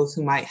unquote, those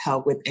who might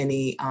help with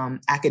any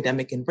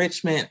academic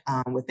enrichment,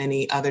 with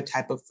any other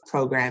type of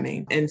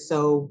programming. And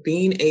so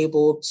being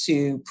able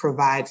to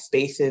provide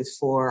spaces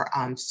for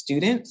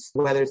students,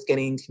 whether it's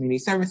getting community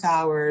service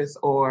hours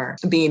or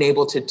being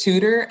able to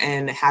tutor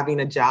and having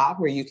a job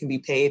where you can be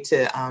paid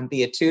to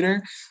be a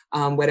tutor,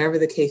 whatever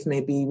the case may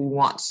be, we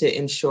want to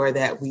ensure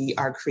that we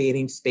are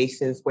creating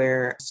spaces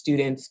where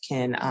students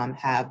can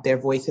have their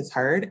voices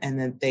heard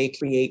and that they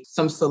create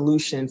some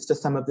solutions to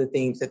some of the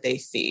things that they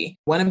see.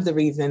 One of the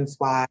reasons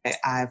why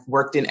I've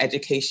worked in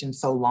education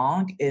so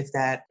long is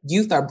that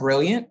youth are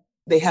brilliant.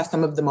 They have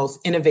some of the most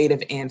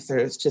innovative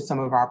answers to some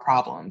of our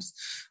problems.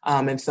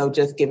 And so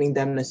just giving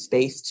them the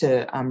space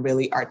to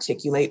really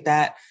articulate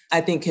that,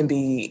 I think can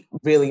be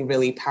really,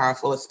 really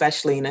powerful,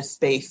 especially in a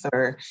space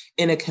or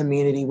in a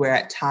community where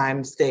at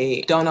times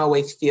they don't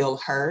always feel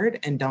heard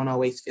and don't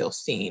always feel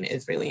seen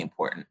is really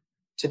important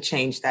to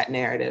change that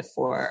narrative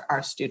for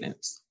our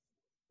students.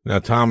 Now,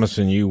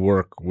 Thomason, you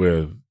work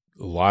with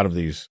a lot of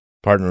these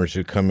partners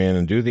who come in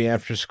and do the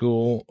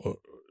after-school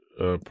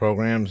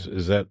programs.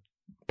 Is that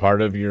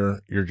part of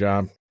your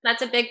job?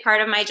 That's a big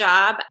part of my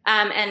job.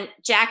 And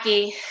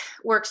Jackie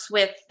works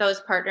with those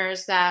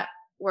partners that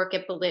work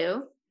at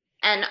Baloo.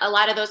 And a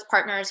lot of those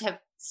partners have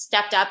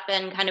stepped up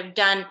and kind of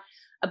done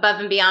above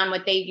and beyond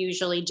what they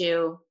usually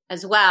do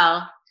as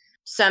well.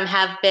 Some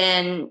have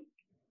been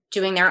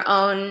doing their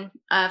own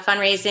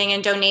fundraising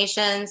and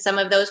donations. Some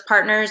of those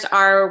partners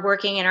are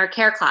working in our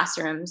care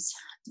classrooms.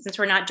 Since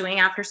we're not doing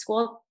after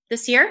school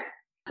this year,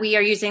 we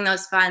are using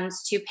those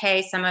funds to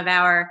pay some of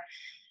our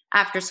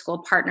after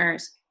school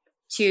partners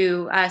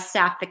to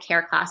staff the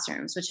care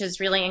classrooms, which has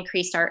really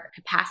increased our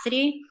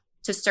capacity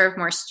to serve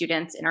more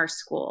students in our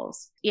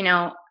schools. You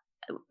know,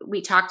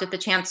 we talked with the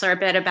chancellor a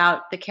bit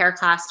about the care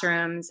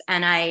classrooms,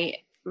 and I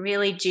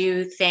really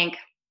do think,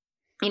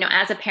 you know,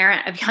 as a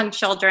parent of young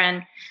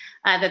children,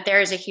 that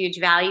there is a huge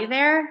value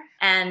there.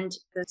 And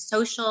the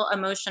social,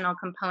 emotional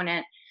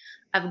component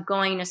of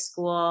going to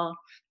school,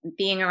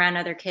 being around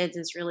other kids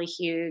is really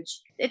huge.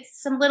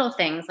 It's some little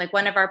things, like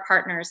one of our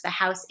partners, the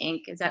House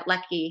Inc., is at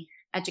Leckie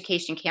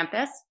Education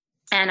Campus.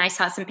 And I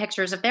saw some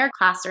pictures of their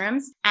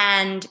classrooms,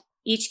 and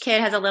each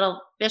kid has a little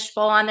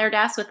fishbowl on their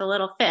desk with a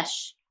little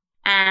fish.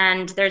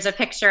 And there's a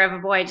picture of a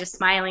boy just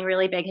smiling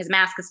really big. His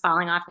mask is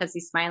falling off because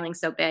he's smiling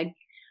so big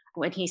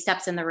when he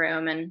steps in the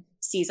room and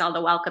sees all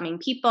the welcoming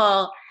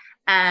people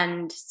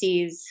and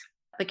sees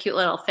the cute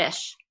little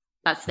fish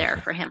that's there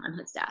for him on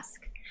his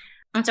desk.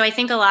 And so I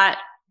think a lot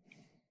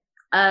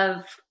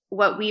of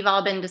what we've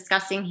all been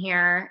discussing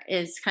here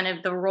is kind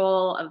of the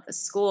role of the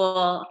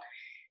school,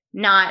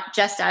 not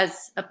just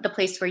as the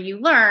place where you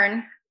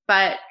learn,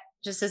 but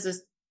just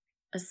as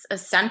a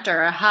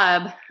center, a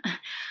hub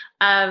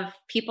of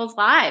people's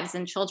lives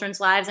and children's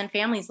lives and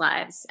families'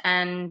 lives.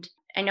 And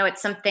I know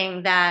it's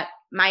something that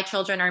my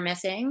children are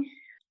missing,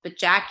 but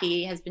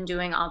Jackie has been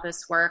doing all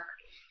this work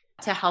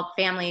to help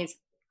families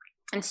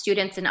and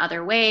students in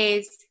other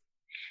ways,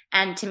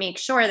 and to make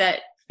sure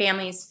that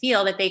families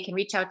feel that they can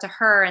reach out to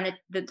her and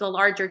the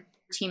larger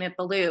team at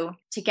Ballou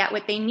to get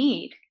what they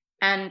need.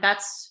 And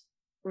that's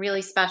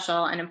really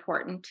special and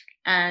important.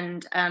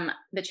 And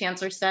the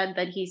chancellor said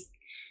that he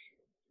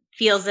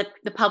feels that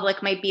the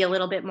public might be a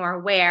little bit more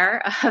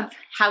aware of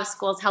how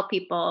schools help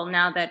people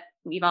now that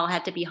we've all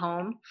had to be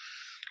home,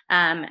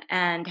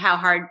 and how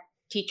hard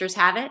teachers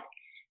have it.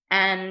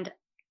 And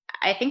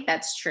I think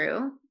that's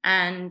true.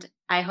 And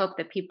I hope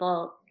that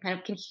people kind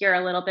of can hear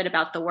a little bit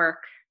about the work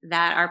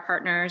that our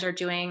partners are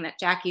doing, that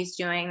Jackie's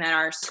doing, that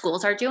our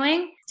schools are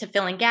doing to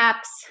fill in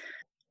gaps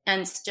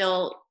and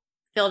still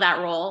fill that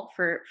role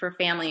for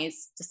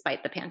families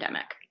despite the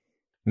pandemic.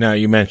 Now,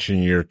 you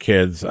mentioned your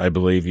kids. I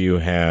believe you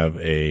have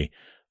a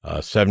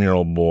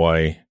 7-year-old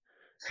boy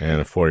and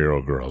a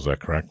 4-year-old girl. Is that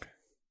correct?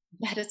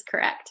 That is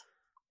correct.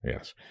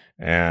 Yes.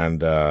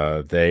 And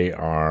they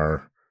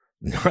are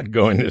not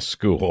going to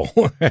school.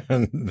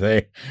 And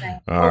they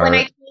are... Well, when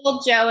I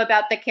told Joe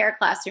about the care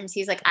classrooms,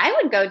 he's like, I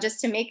would go just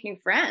to make new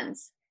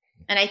friends.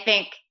 And I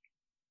think,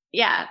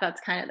 yeah,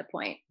 that's kind of the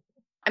point.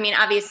 I mean,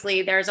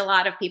 obviously, there's a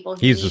lot of people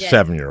who He's a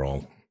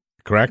 7-year-old,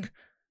 correct?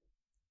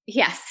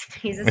 Yes,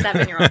 he's a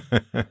 7-year-old.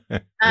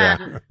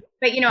 Yeah.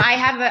 But, you know, I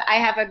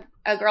have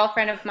a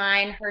girlfriend of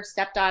mine. Her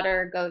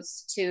stepdaughter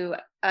goes to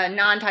a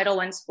non-Title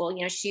I school.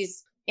 You know,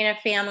 she's in a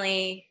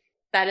family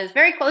that is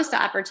very close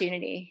to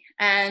opportunity.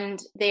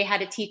 And they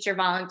had a teacher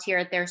volunteer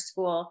at their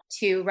school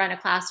to run a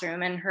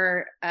classroom. And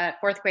her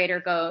 4th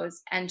grader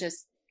goes and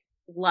just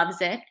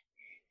loves it.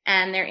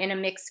 And they're in a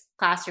mixed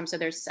classroom. So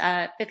there's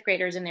 5th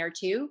graders in there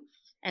too.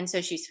 And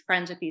so she's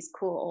friends with these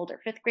cool older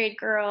 5th grade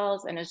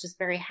girls and is just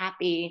very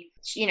happy.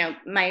 You know,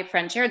 my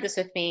friend shared this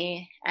with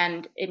me,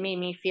 and it made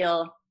me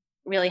feel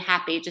really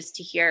happy just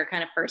to hear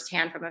kind of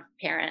firsthand from a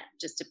parent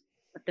just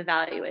what the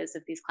value is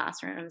of these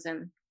classrooms,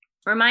 and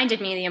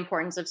reminded me the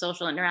importance of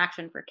social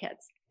interaction for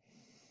kids.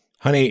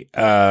 Honey,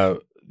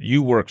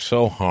 you worked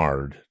so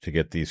hard to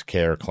get these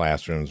care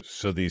classrooms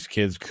so these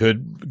kids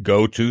could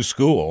go to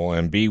school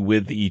and be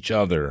with each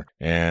other,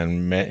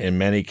 and in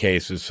many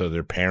cases so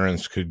their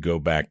parents could go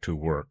back to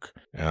work.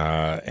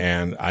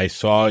 And I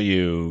saw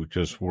you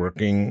just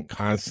working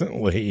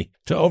constantly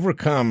to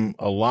overcome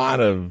a lot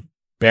of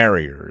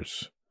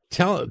barriers.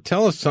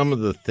 Tell us some of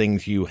the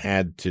things you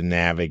had to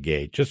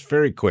navigate, just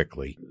very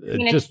quickly. I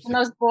mean, it's the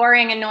most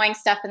boring, annoying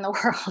stuff in the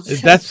world.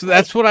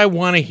 That's what I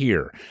want to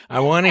hear.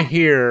 I want to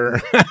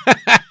hear,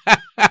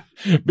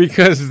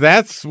 because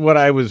that's what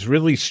I was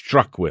really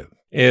struck with,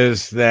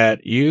 is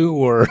that you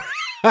were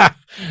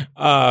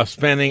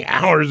spending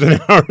hours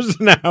and hours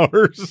and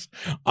hours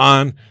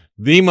on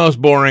the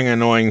most boring,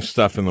 annoying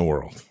stuff in the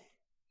world.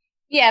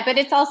 Yeah, but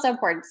it's also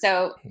important.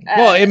 So,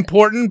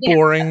 important,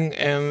 boring,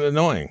 and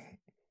annoying.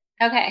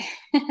 Okay.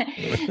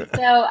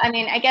 So, I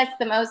mean, I guess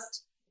the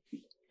most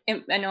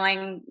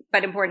annoying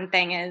but important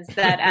thing is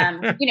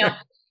that, you know,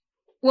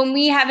 when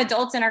we have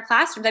adults in our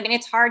classrooms, I mean,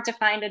 it's hard to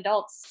find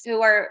adults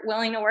who are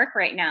willing to work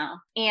right now.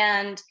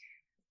 And,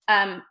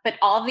 but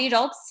all of the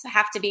adults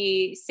have to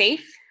be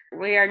safe.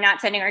 We are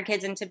not sending our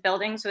kids into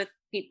buildings with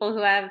people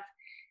who have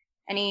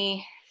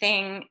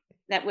anything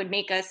that would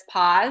make us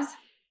pause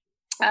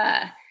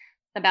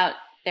about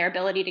their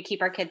ability to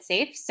keep our kids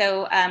safe.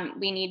 So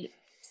we need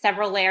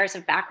several layers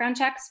of background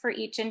checks for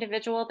each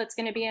individual that's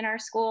going to be in our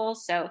school.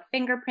 So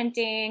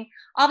fingerprinting,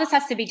 all this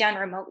has to be done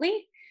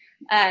remotely.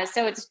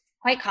 So it's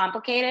quite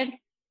complicated.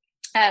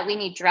 We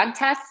need drug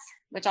tests,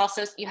 which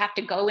also you have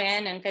to go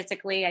in and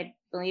physically, I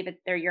believe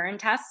they're urine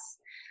tests.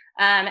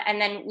 And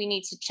then we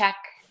need to check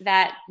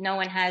that no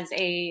one has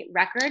a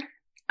record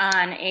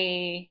on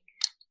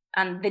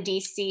the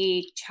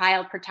DC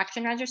Child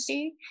Protection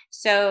Registry.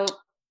 So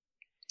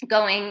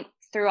going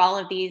through all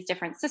of these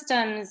different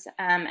systems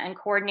and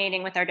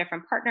coordinating with our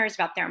different partners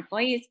about their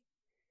employees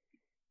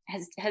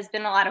has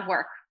been a lot of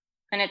work.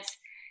 And it's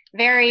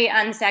very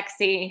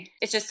unsexy.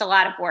 It's just a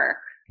lot of work.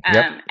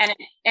 And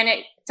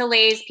it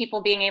delays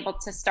people being able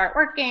to start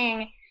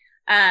working.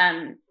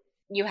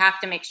 You have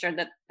to make sure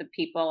that the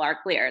people are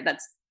clear.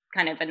 That's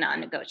kind of a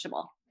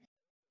non-negotiable.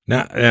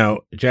 Now,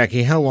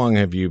 Jackie, how long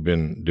have you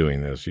been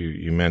doing this?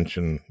 You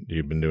mentioned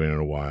you've been doing it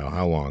a while.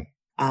 How long?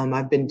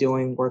 I've been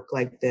doing work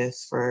like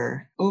this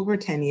for over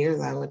 10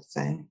 years, I would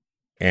say.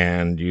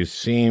 And you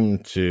seem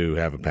to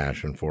have a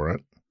passion for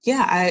it.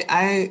 Yeah,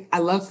 I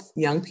love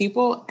young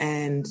people,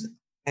 and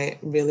I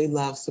really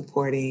love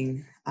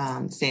supporting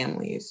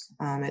families.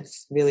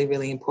 It's really,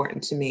 really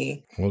important to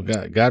me. Well,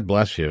 God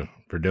bless you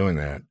for doing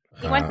that.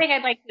 One thing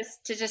I'd like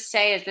to just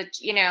say is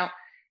that,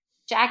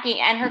 Jackie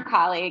and her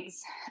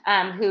colleagues,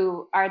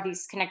 who are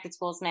these Connected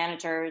Schools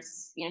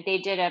managers, they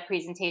did a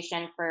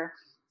presentation for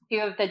a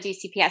few of the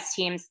DCPS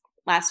teams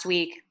last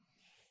week.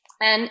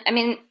 And I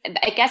mean,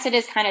 I guess it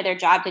is kind of their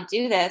job to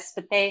do this,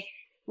 but they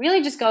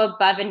really just go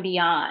above and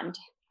beyond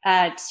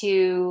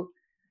to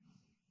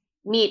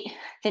meet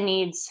the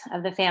needs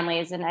of the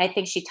families. And I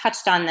think she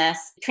touched on this.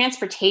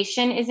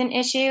 Transportation is an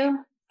issue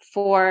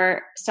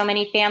for so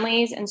many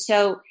families. And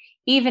so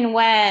even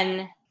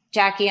when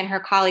Jackie and her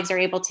colleagues are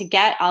able to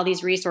get all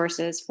these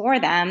resources for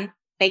them,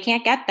 they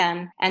can't get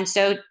them. And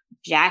so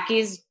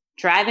Jackie's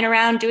driving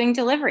around doing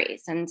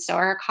deliveries, and so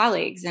are her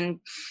colleagues. And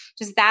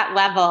just that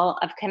level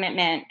of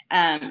commitment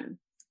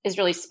is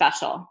really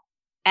special.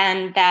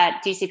 And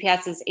that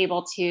DCPS is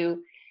able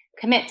to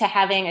commit to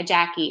having a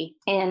Jackie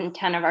in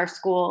 10 of our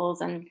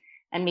schools and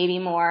maybe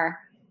more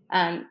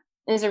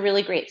is a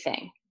really great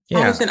thing.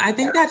 Yeah. Listen, I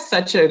think that's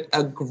such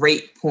a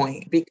great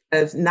point,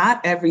 because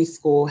not every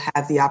school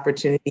has the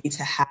opportunity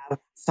to have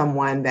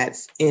someone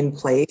that's in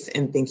place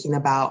and thinking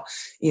about,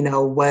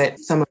 what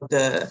some of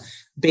the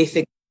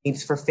basic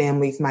needs for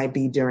families might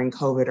be during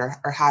COVID,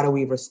 or how do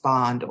we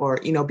respond, or,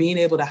 being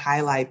able to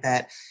highlight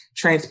that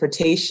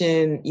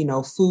transportation,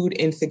 food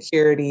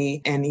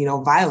insecurity and,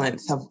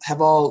 violence have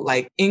all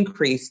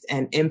increased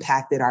and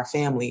impacted our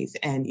families.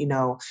 And,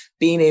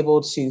 being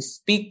able to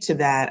speak to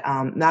that,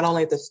 not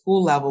only at the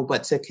school level,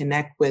 but to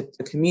connect with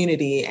the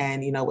community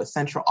and, with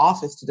central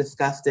office to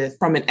discuss this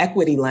from an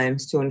equity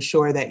lens to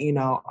ensure that,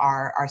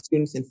 our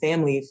students and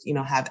families,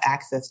 have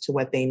access to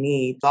what they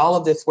need. So all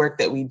of this work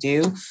that we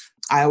do,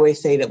 I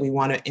always say that we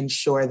want to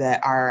ensure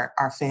that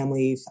our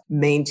families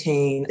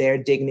maintain their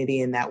dignity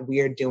and that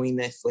we're doing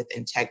this with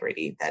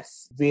integrity.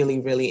 That's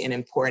really, really an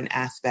important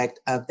aspect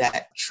of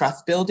that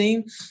trust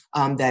building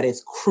that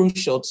is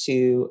crucial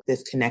to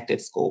this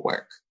connected school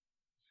work.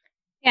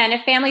 Yeah, and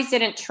if families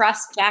didn't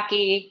trust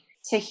Jackie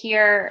to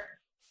hear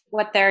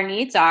what their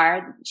needs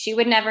are, she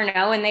would never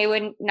know, and they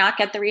would not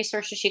get the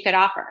resources she could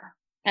offer.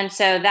 And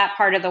so that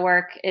part of the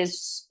work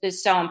is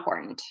so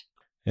important.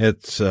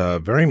 It's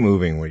very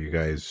moving what you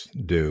guys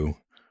do.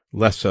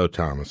 Less so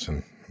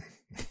Thomason.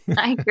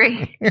 I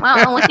agree.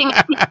 Well, looking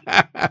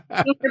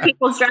for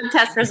people's drug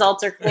test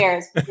results are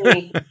clear.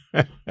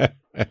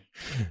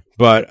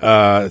 But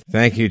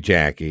thank you,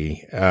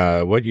 Jackie.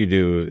 What you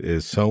do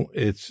is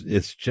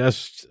it's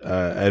just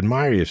I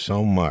admire you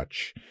so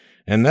much,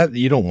 and that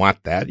you don't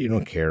want that. You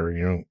don't care.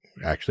 You don't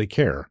actually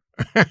care.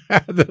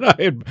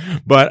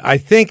 But I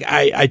think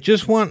I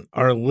just want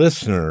our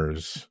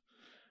listeners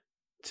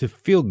to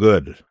feel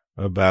good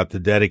about the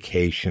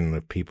dedication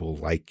of people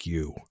like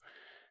you,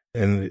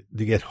 and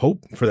to get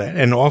hope for that,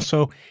 and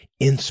also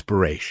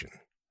inspiration.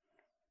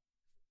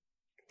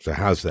 So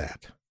how's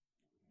that?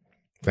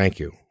 Thank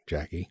you,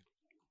 Jackie.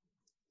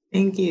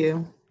 Thank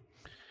you.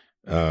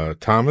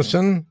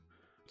 Thomason,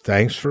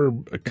 thanks for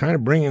kind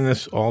of bringing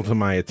this all to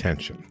my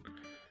attention,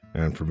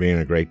 and for being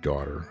a great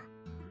daughter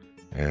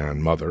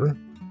and mother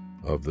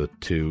of the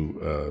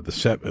two,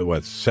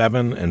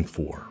 7 and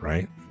 4,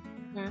 right?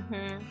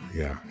 Mm-hmm.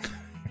 Yeah.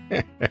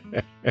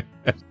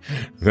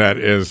 That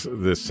is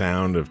the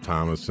sound of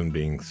Thomason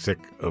being sick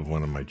of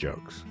one of my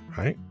jokes,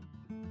 right?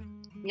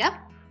 Yep,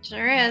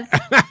 sure is.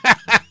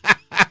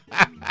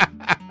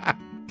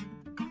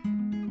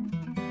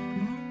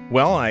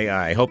 Well,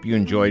 I hope you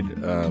enjoyed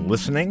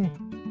listening.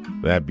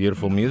 That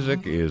beautiful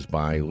music is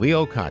by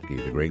Leo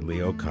Kottke, the great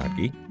Leo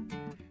Kottke.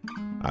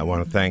 I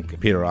want to thank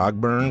Peter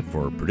Ogburn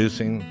for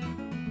producing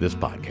this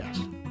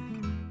podcast.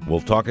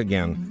 We'll talk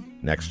again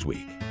next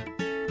week.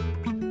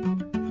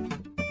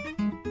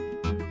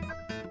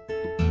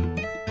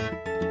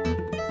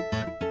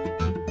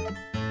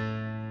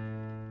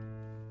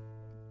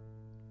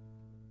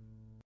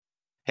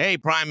 Hey,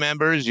 Prime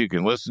members, you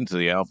can listen to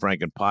the Al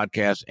Franken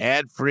podcast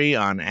ad-free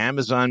on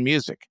Amazon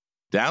Music.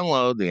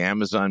 Download the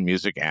Amazon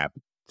Music app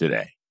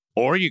today.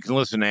 Or you can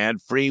listen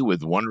ad-free with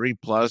Wondery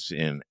Plus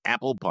in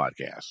Apple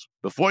Podcasts.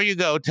 Before you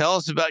go, tell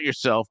us about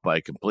yourself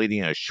by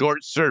completing a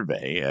short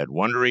survey at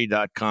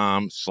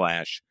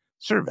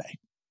Wondery.com/survey.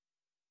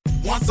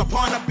 Once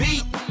upon a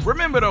beat.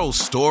 Remember those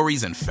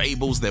stories and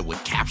fables that would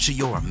capture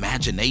your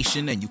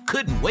imagination and you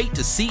couldn't wait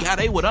to see how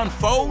they would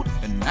unfold?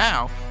 And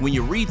now, when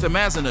you read them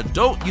as an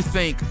adult, you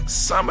think,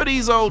 some of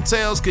these old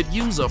tales could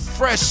use a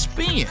fresh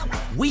spin.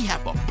 We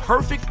have a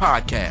perfect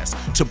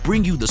podcast to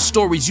bring you the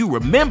stories you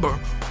remember,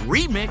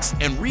 remix,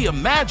 and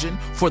reimagine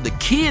for the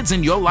kids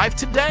in your life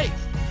today.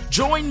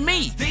 Join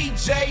me,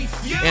 DJ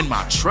Few, and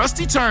my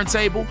trusty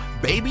turntable,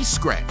 Baby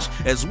Scratch,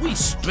 as we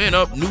spin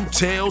up new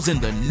tales in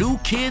the New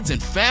Kids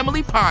and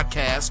Family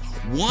podcast,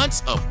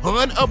 Once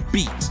Upon a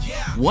Beat.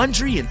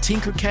 Wondery and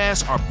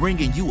Tinkercast are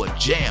bringing you a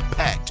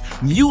jam-packed,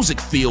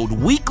 music-filled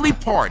weekly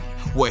party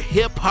where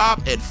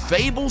hip-hop and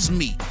fables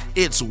meet.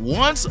 It's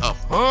Once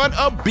Upon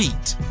a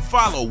Beat.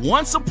 Follow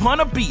Once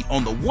Upon a Beat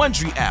on the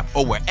Wondery app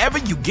or wherever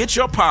you get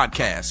your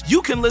podcasts.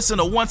 You can listen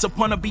to Once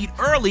Upon a Beat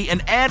early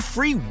and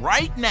ad-free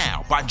right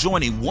now by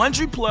joining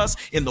Wondery Plus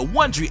in the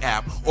Wondery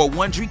app or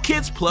Wondery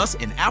Kids Plus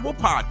in Apple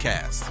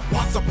Podcasts.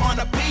 Once Upon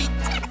a Beat.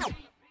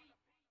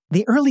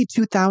 The early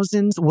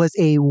 2000s was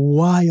a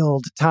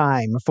wild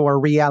time for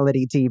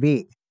reality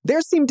TV.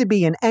 There seemed to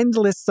be an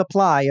endless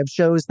supply of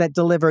shows that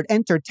delivered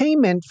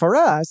entertainment for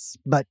us,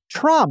 but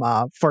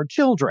trauma for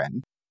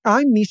children.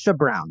 I'm Misha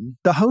Brown,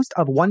 the host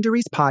of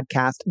Wondery's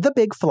podcast, The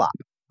Big Flop.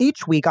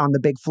 Each week on The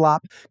Big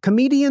Flop,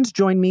 comedians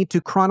join me to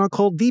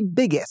chronicle the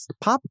biggest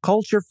pop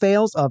culture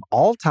fails of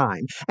all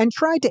time and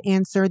try to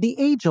answer the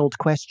age-old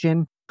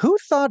question, who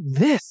thought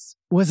this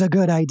was a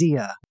good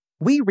idea?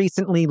 We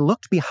recently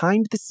looked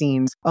behind the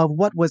scenes of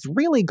what was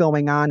really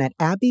going on at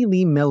Abby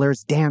Lee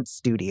Miller's dance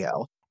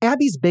studio.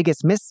 Abby's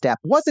biggest misstep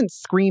wasn't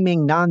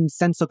screaming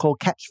nonsensical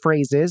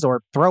catchphrases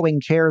or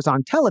throwing chairs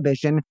on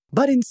television,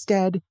 but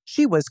instead,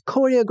 she was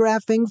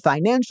choreographing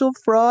financial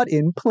fraud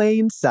in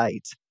plain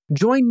sight.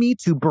 Join me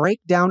to break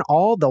down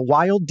all the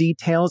wild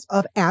details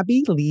of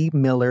Abby Lee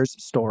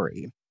Miller's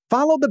story.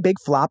 Follow The Big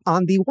Flop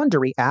on the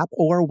Wondery app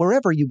or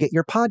wherever you get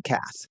your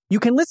podcasts.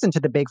 You can listen to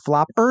The Big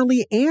Flop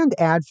early and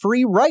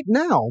ad-free right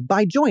now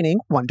by joining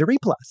Wondery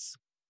Plus.